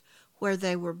marked where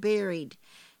they were buried,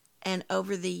 and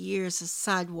over the years a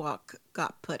sidewalk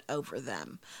got put over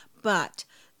them. But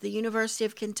the University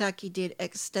of Kentucky did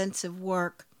extensive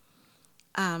work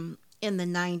in the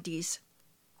 90s,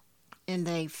 and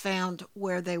they found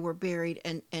where they were buried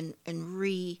and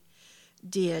redid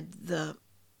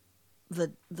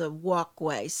the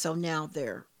walkway. So now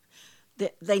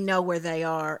they know where they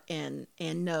are and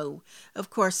know. Of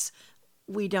course,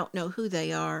 we don't know who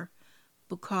they are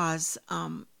because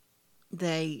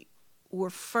they were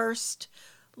first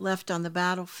left on the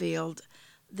battlefield.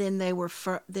 Then they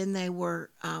were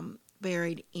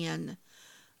buried in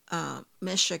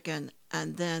Michigan,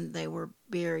 and then they were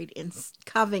buried in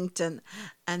Covington,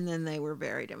 and then they were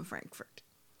buried in Frankfort.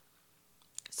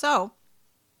 So,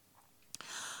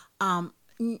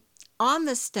 on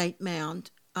the state mound,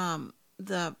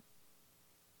 the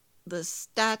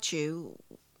statue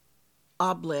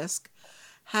obelisk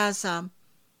has a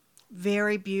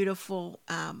very beautiful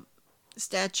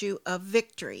statue of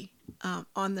Victory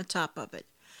on the top of it.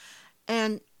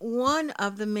 And one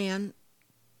of the men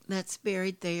that's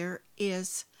buried there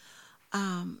is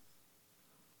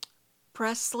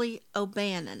Presley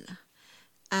O'Bannon.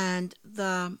 And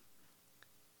the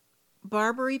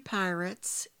Barbary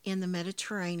pirates in the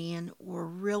Mediterranean were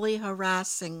really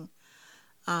harassing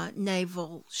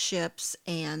naval ships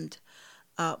and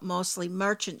mostly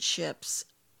merchant ships.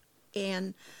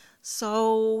 And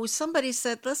so somebody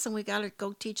said, listen, we got to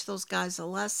go teach those guys a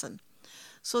lesson.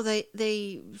 So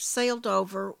they sailed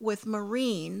over with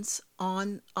Marines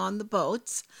on the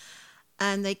boats,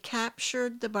 and they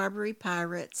captured the Barbary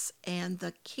pirates, and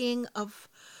the king of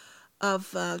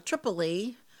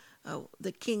Tripoli,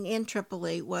 the king in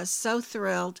Tripoli, was so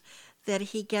thrilled that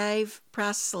he gave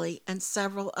Presley and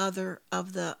several other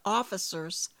of the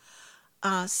officers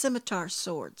scimitar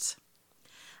swords.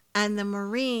 And the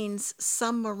Marines,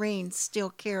 some Marines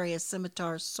still carry a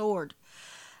scimitar sword.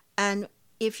 And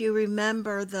if you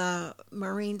remember the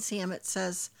Marines hymn, it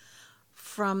says,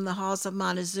 from the halls of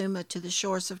Montezuma to the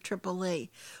shores of Tripoli.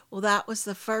 Well, that was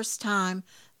the first time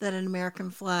that an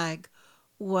American flag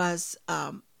was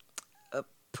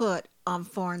put on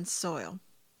foreign soil.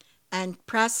 And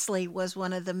Presley was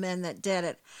one of the men that did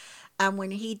it. And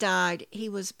when he died, he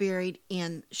was buried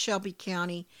in Shelby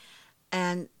County,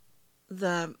 and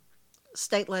the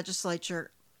state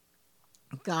legislature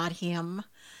got him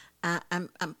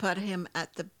and put him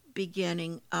at the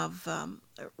beginning of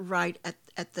right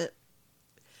at the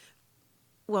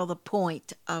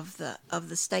point of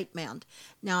the state mound.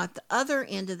 Now, at the other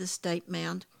end of the state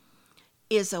mound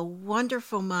is a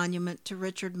wonderful monument to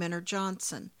Richard Mentor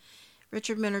Johnson.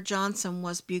 Richard Mentor Johnson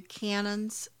was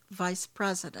Buchanan's vice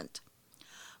president,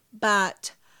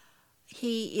 but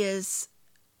he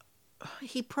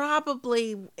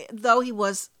probably, though he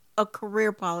was a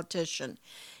career politician,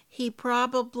 he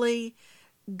probably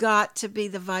got to be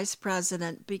the vice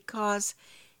president because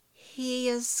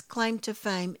his claim to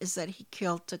fame is that he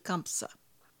killed Tecumseh.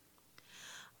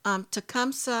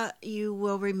 Tecumseh, you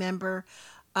will remember,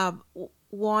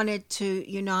 wanted to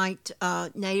unite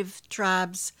native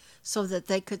tribes so that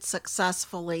they could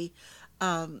successfully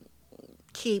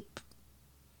keep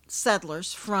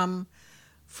settlers from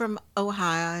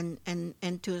Ohio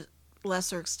and to a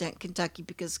lesser extent Kentucky,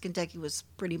 because Kentucky was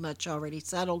pretty much already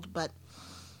settled. But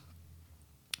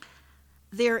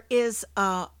there is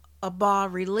a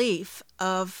bas-relief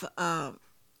of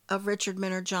Richard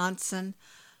Mentor Johnson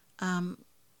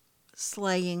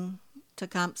slaying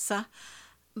Tecumseh,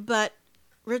 but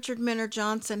Richard Mentor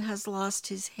Johnson has lost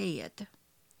his head,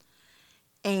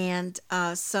 and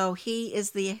so he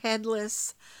is the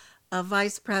headless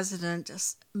vice president,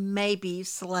 maybe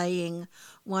slaying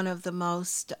one of the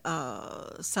most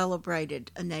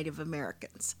celebrated Native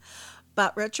Americans.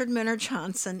 But Richard Mentor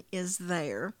Johnson is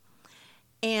there.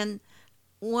 And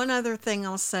one other thing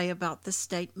I'll say about the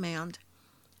state mound,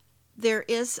 there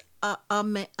is a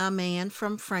man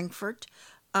from Frankfort.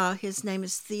 His name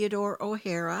is Theodore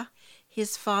O'Hara.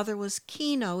 His father was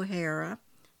Keene O'Hara,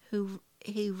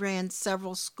 he ran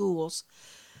several schools.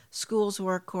 Schools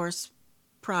were, of course,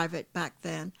 private back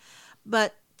then.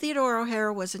 But Theodore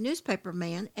O'Hara was a newspaper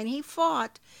man, and he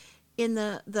fought in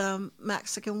the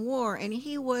Mexican War. And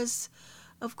he was,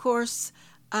 of course,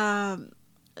 had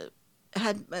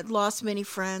lost many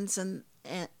friends in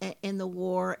the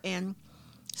war. And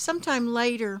sometime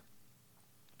later,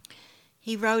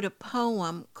 he wrote a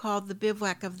poem called The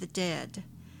Bivouac of the Dead.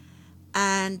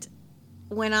 And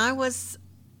when I was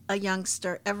a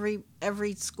youngster,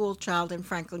 every school child in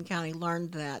Franklin County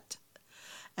learned that.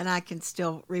 And I can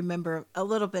still remember a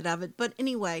little bit of it. But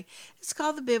anyway, it's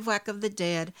called The Bivouac of the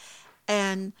Dead.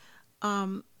 And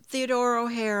Theodore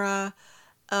O'Hara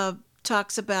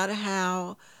talks about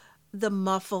how the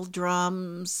muffled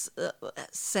drums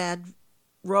said,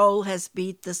 "Roll has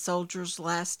beat the soldier's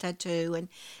last tattoo."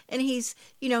 And he's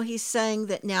saying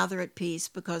that now they're at peace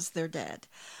because they're dead.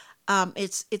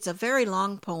 It's a very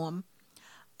long poem.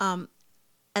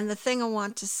 And the thing I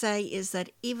want to say is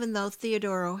that even though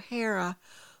Theodore O'Hara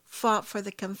fought for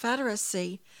the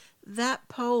Confederacy, that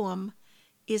poem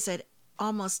is at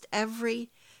almost every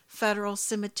federal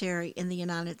cemetery in the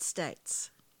United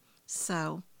States.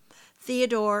 So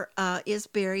Theodore is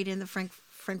buried in the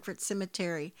Frankfort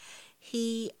Cemetery.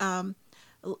 He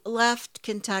left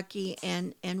Kentucky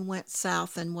and went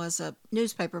south and was a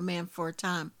newspaper man for a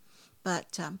time.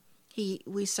 But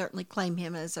we certainly claim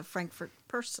him as a Frankfort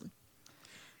person.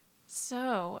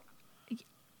 So,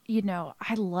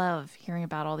 I love hearing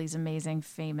about all these amazing,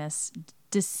 famous,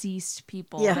 deceased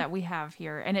people Yeah. that we have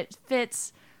here. And it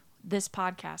fits this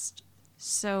podcast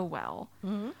so well.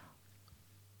 Mm-hmm.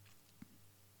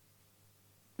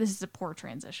 This is a poor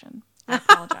transition. I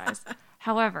apologize.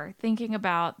 However, thinking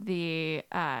about the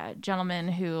gentleman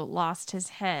who lost his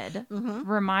head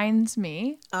reminds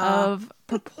me of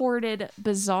purported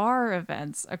bizarre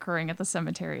events occurring at the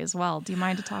cemetery as well. Do you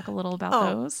mind to talk a little about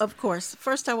those? Of course.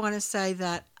 First, I want to say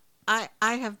that I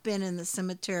have been in the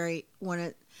cemetery when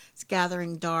it's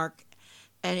gathering dark,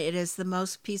 and it is the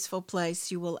most peaceful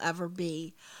place you will ever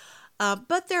be.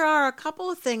 But there are a couple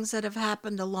of things that have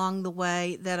happened along the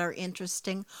way that are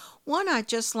interesting. One I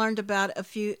just learned about a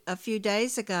few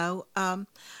days ago.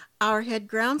 Our head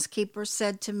groundskeeper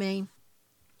said to me,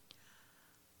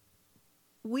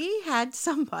 "We had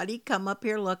somebody come up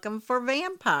here looking for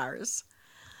vampires,"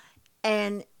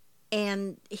 and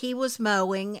he was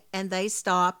mowing, and they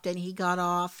stopped, and he got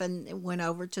off and went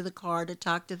over to the car to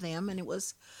talk to them, and it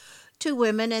was two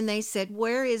women, and they said,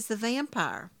 "Where is the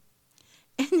vampire?"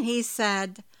 And he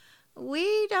said,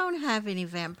 "We don't have any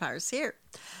vampires here."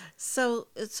 So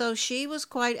she was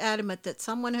quite adamant that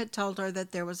someone had told her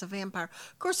that there was a vampire.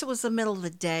 Of course, it was the middle of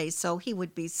the day, so he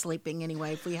would be sleeping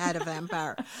anyway if we had a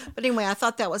vampire. But anyway, I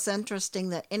thought that was interesting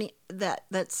that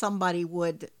that somebody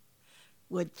would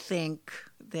think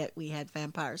that we had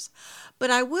vampires. But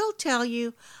I will tell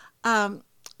you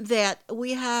that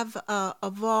we have a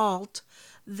vault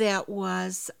that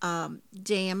was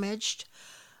damaged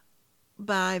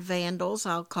by vandals,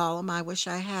 I'll call them. I wish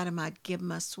I had them. I'd give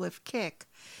them a swift kick.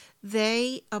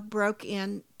 They broke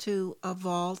into a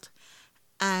vault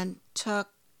and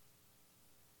took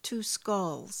 2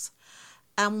 skulls.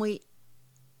 And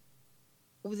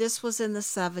this was in the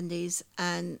 70s,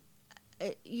 and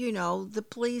the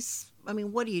police, I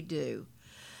mean, what do you do?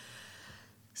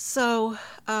 So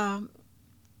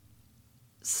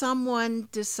someone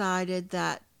decided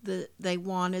that they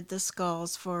wanted the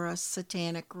skulls for a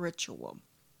satanic ritual.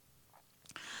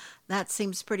 That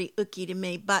seems pretty ooky to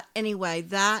me. But anyway,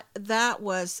 that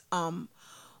was one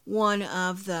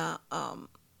of the,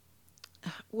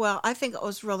 I think it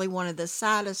was really one of the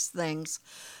saddest things,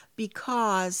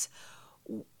 because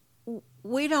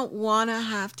we don't want to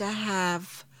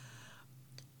have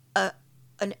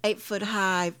an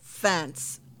 8-foot-high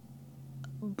fence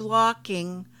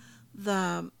blocking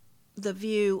the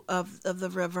view of the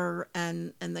river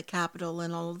and the Capitol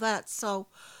and all of that. So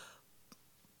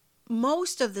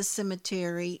most of the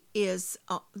cemetery is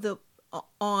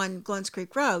on Glens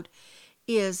Creek Road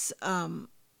is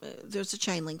there's a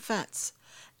chain link fence,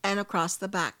 and across the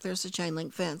back there's a chain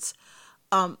link fence.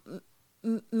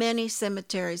 Many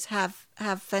cemeteries have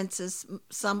fences,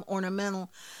 some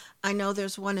ornamental. I know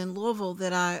there's one in Louisville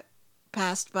that I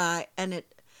passed by, and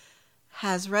it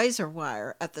has razor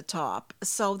wire at the top.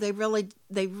 So it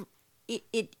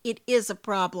is a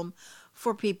problem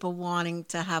for people wanting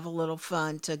to have a little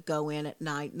fun, to go in at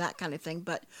night and that kind of thing.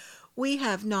 But we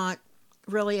have not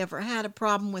really ever had a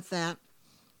problem with that,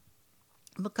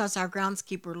 because our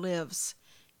groundskeeper lives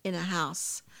in a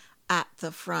house at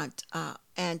the front,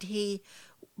 and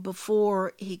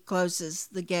before he closes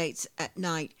the gates at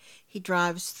night, he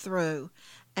drives through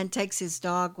and takes his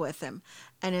dog with him,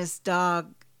 and his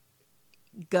dog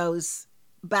goes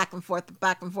back and forth and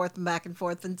back and forth and back and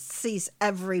forth and sees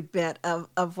every bit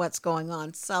of what's going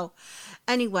on. So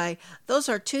anyway, those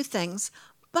are 2 things.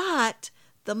 But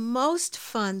the most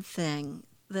fun thing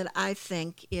that I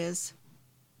think is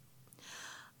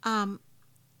 2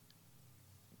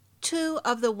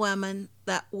 of the women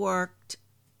that worked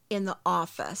in the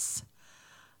office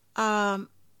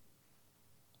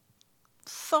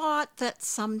thought that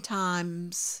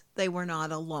sometimes they were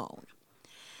not alone.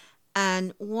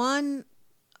 And one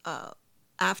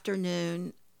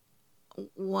afternoon,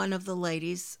 one of the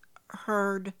ladies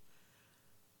heard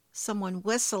someone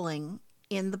whistling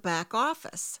in the back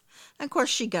office. And of course,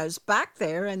 she goes back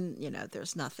there, and,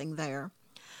 there's nothing there.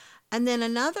 And then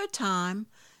another time,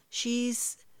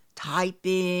 she's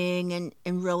typing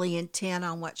and really intent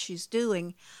on what she's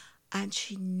doing, and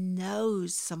she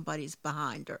knows somebody's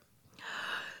behind her.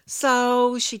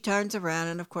 So she turns around,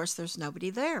 and of course, there's nobody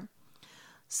there.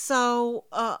 So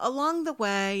along the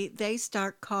way, they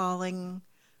start calling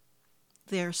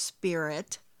their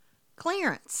spirit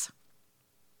Clarence.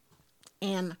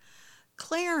 And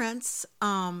Clarence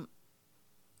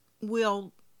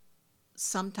will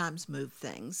sometimes move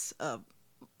things.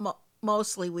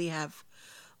 Mostly we have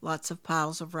lots of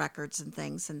piles of records and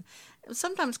things, and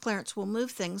sometimes Clarence will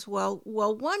move things. Well,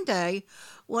 one day,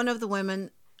 one of the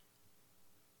women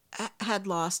had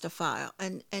lost a file,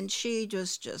 and she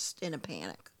was just in a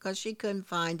panic. because she couldn't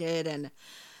find it and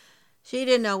she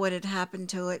didn't know what had happened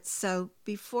to it. So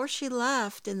before she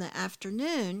left in the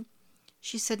afternoon,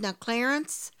 she said, "Now,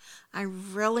 Clarence, I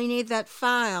really need that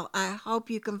file. I hope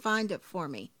you can find it for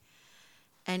me."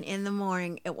 And in the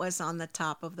morning, it was on the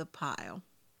top of the pile.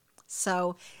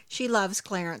 So she loves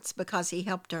Clarence because he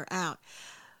helped her out.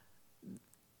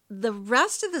 The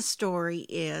rest of the story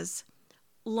is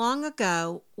long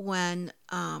ago when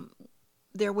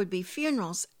there would be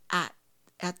funerals at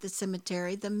the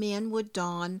cemetery, the men would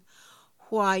don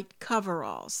white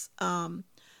coveralls, sign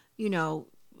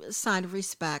of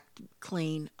respect,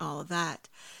 clean, all of that.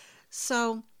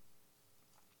 So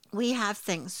we have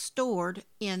things stored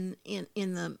in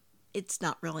the, it's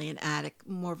not really an attic,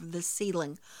 more of the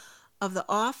ceiling of the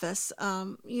office.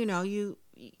 You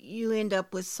end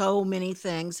up with so many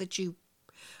things that you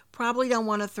probably don't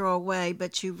want to throw away,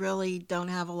 but you really don't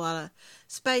have a lot of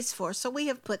space for. So we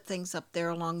have put things up there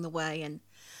along the way. And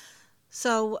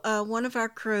so one of our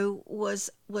crew was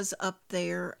up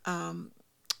there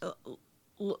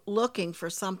looking for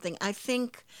something. I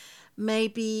think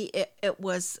maybe it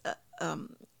was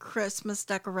Christmas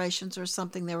decorations or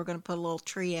something. They were going to put a little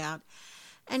tree out.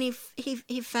 And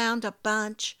he found a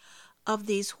bunch of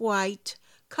these white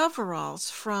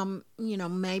coveralls from,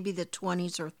 maybe the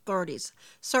 20s or 30s,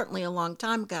 certainly a long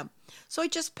time ago. So he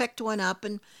just picked one up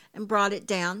and brought it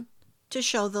down to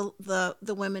show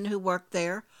the women who worked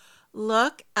there,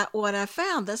 "Look at what I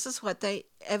found. This is what they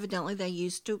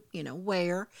used to,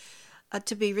 wear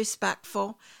to be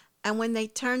respectful." And when they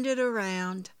turned it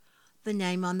around, the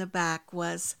name on the back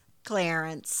was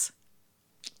Clarence.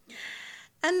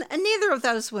 And neither of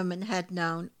those women had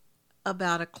known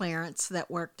about a Clarence that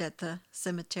worked at the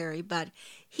cemetery, but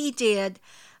he did,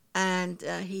 and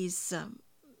he's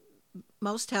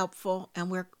most helpful,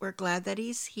 and we're glad that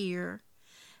he's here,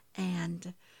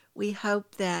 and we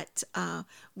hope that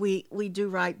we do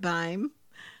right by him.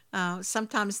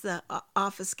 Sometimes the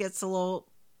office gets a little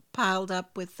piled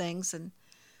up with things, and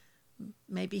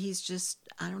maybe he's just,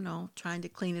 I don't know, trying to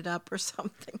clean it up or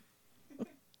something.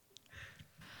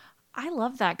 I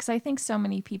love that because I think so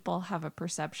many people have a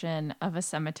perception of a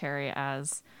cemetery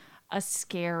as a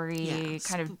scary,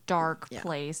 kind of dark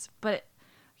place. But,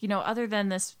 other than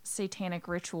this satanic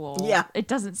ritual, it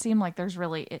doesn't seem like there's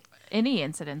really any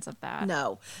incidents of that.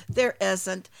 No, there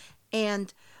isn't.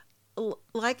 And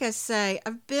like I say,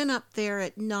 I've been up there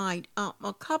at night.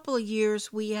 A couple of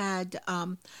years we had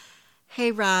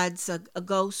hay rides, a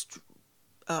ghost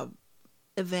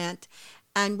event,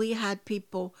 and we had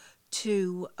people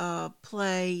to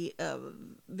play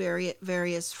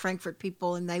various Frankfurt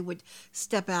people, and they would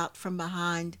step out from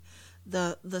behind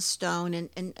the stone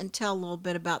and tell a little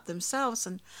bit about themselves.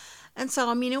 And so,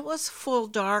 it was full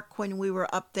dark when we were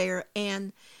up there,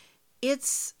 and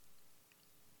it's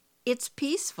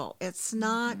peaceful. It's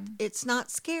not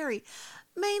scary,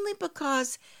 mainly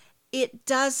because it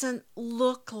doesn't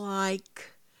look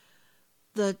like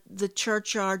the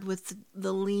churchyard with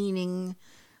the leaning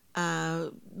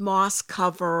moss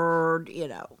covered,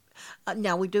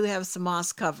 now we do have some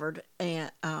moss covered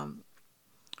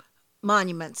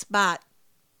monuments, but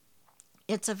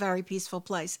it's a very peaceful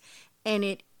place, and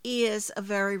it is a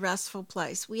very restful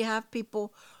place. We have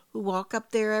people who walk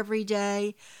up there every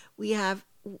day. We had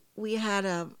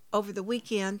over the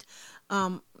weekend,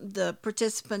 the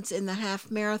participants in the half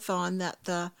marathon that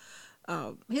the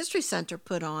History Center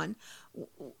put on.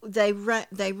 They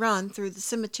run through the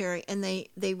cemetery, and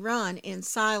they run in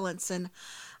silence. And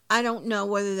I don't know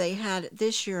whether they had it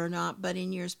this year or not, but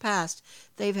in years past,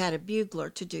 they've had a bugler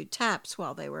to do taps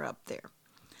while they were up there.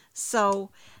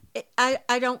 So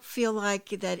I don't feel like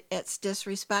that it's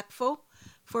disrespectful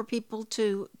for people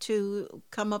to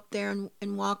come up there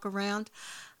and walk around.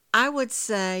 I would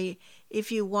say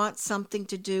if you want something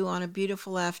to do on a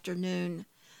beautiful afternoon,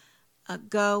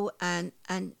 go and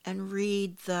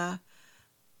read the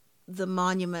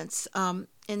monuments.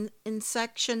 In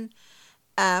section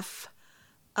F,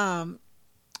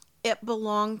 it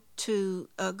belonged to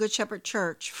Good Shepherd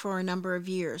Church for a number of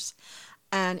years,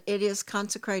 and it is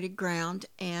consecrated ground,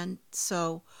 and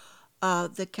so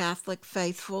the Catholic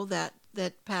faithful that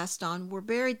passed on were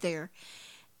buried there.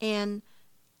 And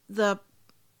the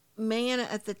man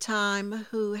at the time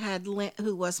who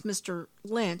was Mr.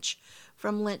 Lynch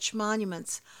from Lynch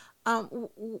Monuments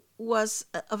was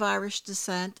of Irish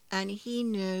descent, and he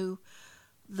knew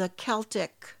the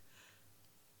Celtic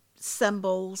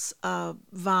symbols of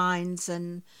vines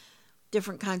and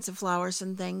different kinds of flowers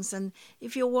and things. And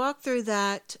if you walk through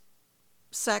that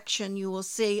section, you will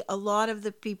see a lot of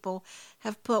the people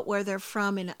have put where they're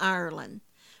from in Ireland,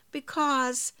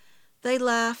 because they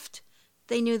left.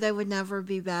 They knew they would never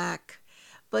be back.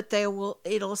 but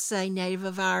it'll say native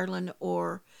of Ireland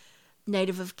or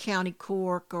native of County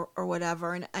Cork or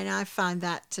whatever, and I find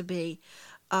that to be,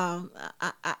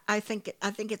 I think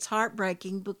it's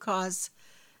heartbreaking because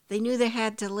they knew they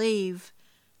had to leave,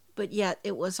 but yet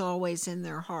it was always in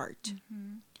their heart.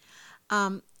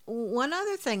 One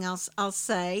other thing I'll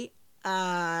say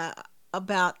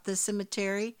about the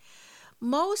cemetery,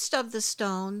 most of the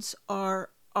stones are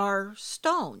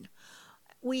stone.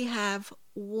 We have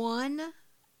one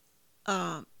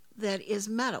that is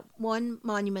metal, one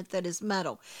monument that is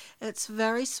metal. It's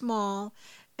very small.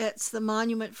 It's the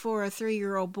monument for a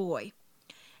 3-year-old boy.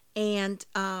 And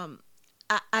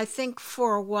I think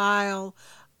for a while,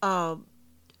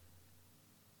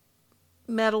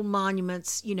 metal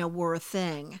monuments, were a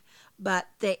thing, but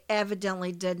they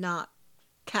evidently did not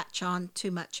catch on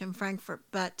too much in Frankfort.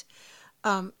 But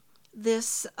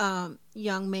this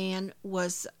young man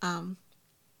was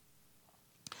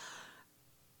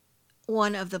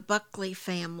one of the Buckley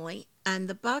family, and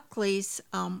the Buckleys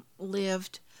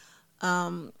lived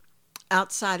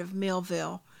outside of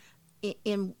Millville,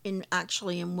 in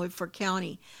Woodford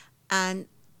County, and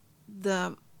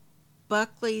the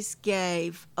Buckleys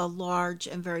gave a large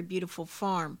and very beautiful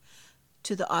farm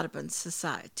to the Audubon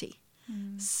Society.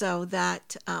 So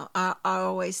that I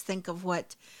always think of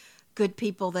what good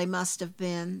people they must have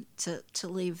been to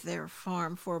leave their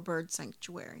farm for a bird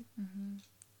sanctuary.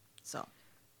 So,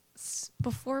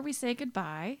 before we say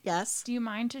goodbye, yes, do you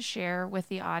mind to share with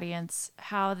the audience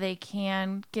how they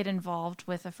can get involved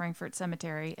with the Frankfort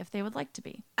Cemetery if they would like to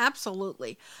be?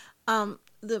 Absolutely.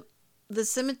 The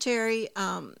cemetery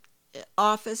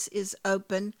office is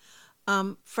open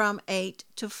from 8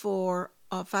 to 4,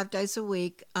 5 days a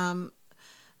week.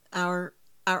 Our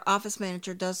office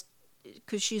manager does,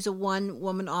 because she's a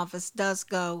one-woman office, does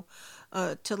go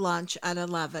to lunch at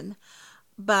 11.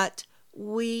 But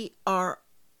we are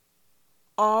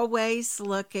always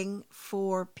looking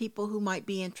for people who might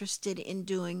be interested in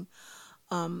doing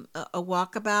a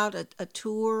walkabout, a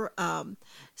tour.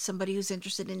 Somebody who's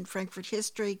interested in Frankfort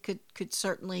history could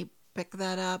certainly pick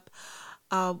that up.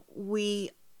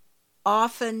 We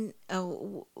often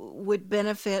would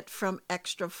benefit from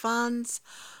extra funds.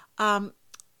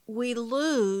 We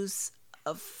lose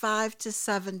 5 to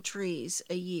 7 trees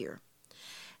a year,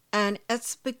 and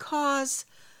it's because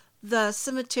the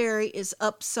cemetery is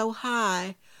up so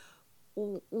high.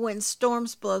 When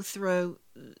storms blow through,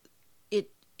 it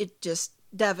just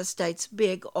devastates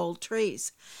big old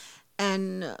trees.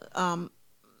 And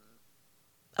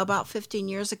about 15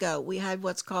 years ago, we had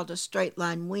what's called a straight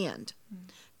line wind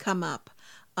come up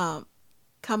out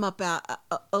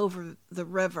over the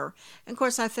river. And of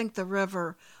course, I think the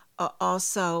river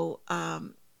also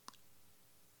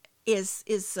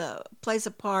plays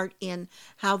a part in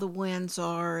how the winds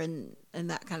are and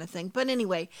that kind of thing. But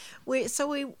anyway, we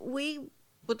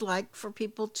would like for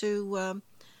people to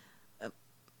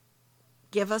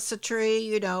give us a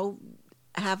tree,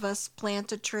 have us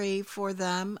plant a tree for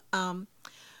them.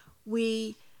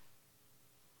 We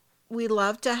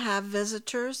love to have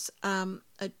visitors.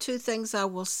 2 things I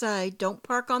will say: don't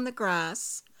park on the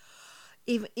grass,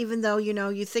 even though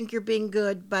you think you're being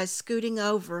good by scooting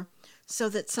over so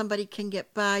that somebody can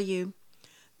get by you.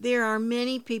 There are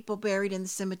many people buried in the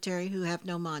cemetery who have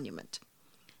no monument.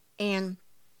 And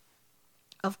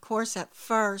of course, at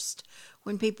first,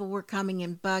 when people were coming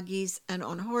in buggies and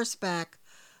on horseback,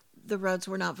 the roads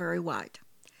were not very wide.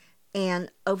 And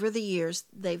over the years,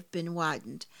 they've been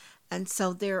widened. And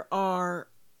so there are,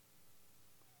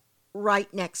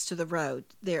 right next to the road,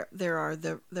 there are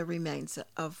the remains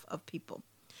of people.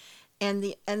 And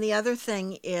the other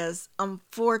thing is,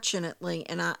 unfortunately,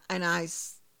 and I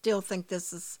still think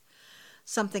this is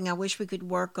something I wish we could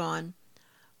work on,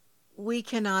 we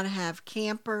cannot have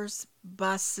campers,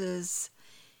 buses,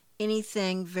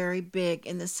 anything very big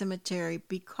in the cemetery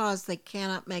because they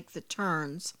cannot make the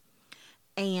turns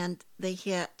and they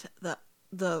hit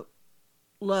the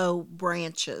low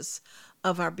branches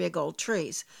of our big old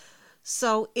trees.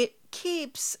 So it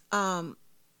keeps a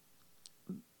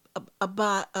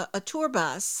tour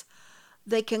bus.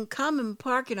 They can come and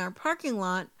park in our parking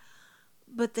lot,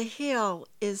 but the hill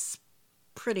is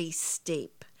pretty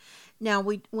steep. Now,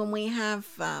 when we have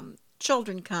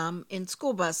children come in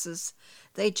school buses,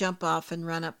 they jump off and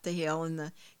run up the hill, and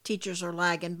the teachers are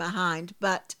lagging behind.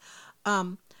 But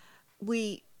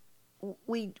we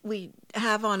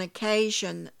have on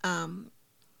occasion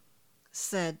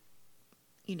said,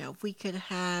 if we could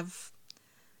have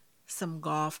some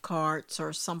golf carts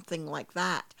or something like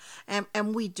that,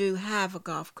 and we do have a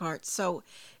golf cart. So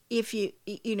if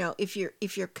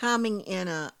you're coming in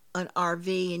an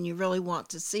RV and you really want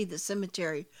to see the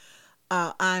cemetery,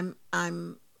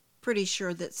 I'm pretty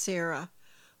sure that Sarah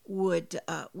would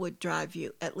drive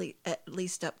you at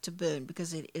least up to Boone,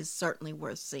 because it is certainly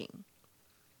worth seeing.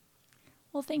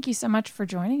 Well, thank you so much for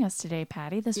joining us today,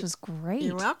 Patty. This was great.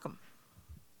 You're welcome.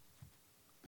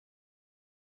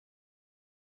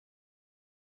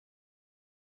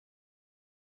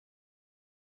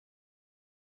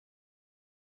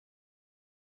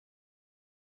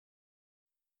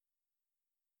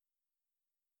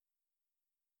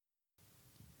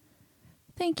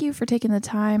 Thank you for taking the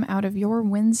time out of your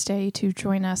Wednesday to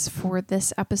join us for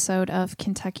this episode of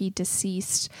Kentucky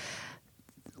Deceased.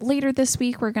 Later this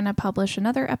week, we're going to publish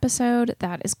another episode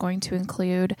that is going to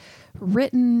include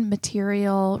written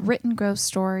material, written ghost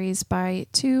stories by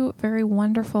two very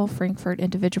wonderful Frankfort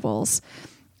individuals.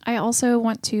 I also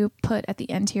want to put at the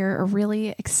end here a really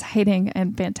exciting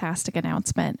and fantastic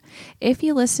announcement. If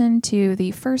you listen to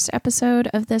the first episode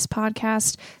of this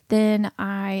podcast, then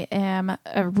I am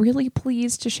really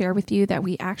pleased to share with you that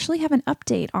we actually have an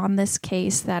update on this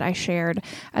case that I shared,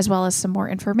 as well as some more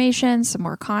information, some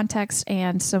more context,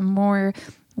 and some more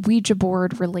Ouija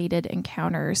board related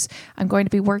encounters. I'm going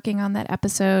to be working on that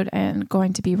episode and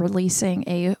going to be releasing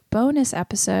a bonus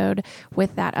episode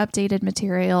with that updated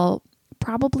material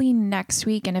probably next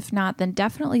week, and if not, then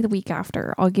definitely the week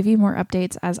after. I'll give you more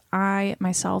updates as I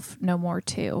myself know more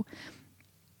too.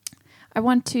 I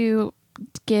want to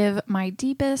give my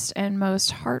deepest and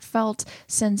most heartfelt,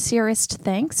 sincerest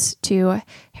thanks to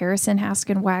Harrison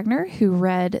Haskin Wagner, who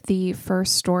read the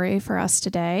first story for us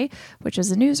today, which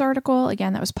is a news article,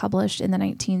 again, that was published in the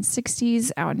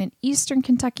 1960s out in Eastern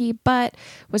Kentucky, but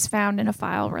was found in a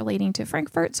file relating to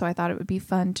Frankfort, so I thought it would be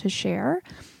fun to share.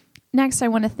 Next, I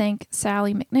want to thank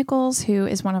Sally McNichols, who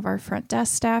is one of our front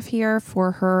desk staff here,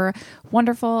 for her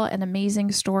wonderful and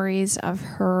amazing stories of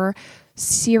her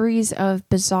series of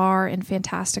bizarre and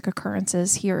fantastic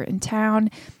occurrences here in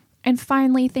town. And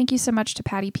finally, thank you so much to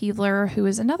Patty Peevler, who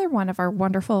is another one of our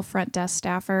wonderful front desk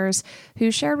staffers,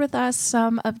 who shared with us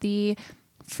some of the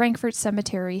Frankfort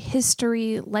Cemetery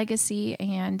history, legacy,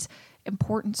 and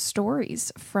important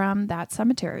stories from that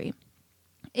cemetery.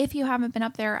 If you haven't been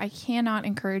up there, I cannot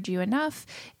encourage you enough.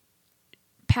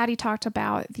 Patty talked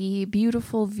about the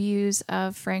beautiful views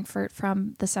of Frankfort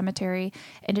from the cemetery,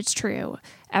 and it's true.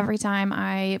 Every time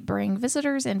I bring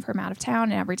visitors in from out of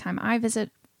town, and every time I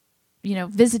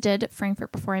visited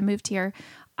Frankfort before I moved here,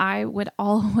 I would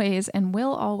always and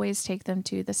will always take them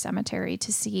to the cemetery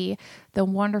to see the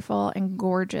wonderful and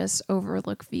gorgeous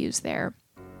overlook views there.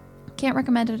 Can't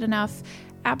recommend it enough.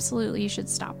 Absolutely, you should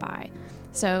stop by.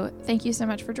 So thank you so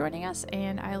much for joining us,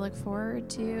 and I look forward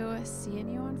to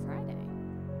seeing you on Friday.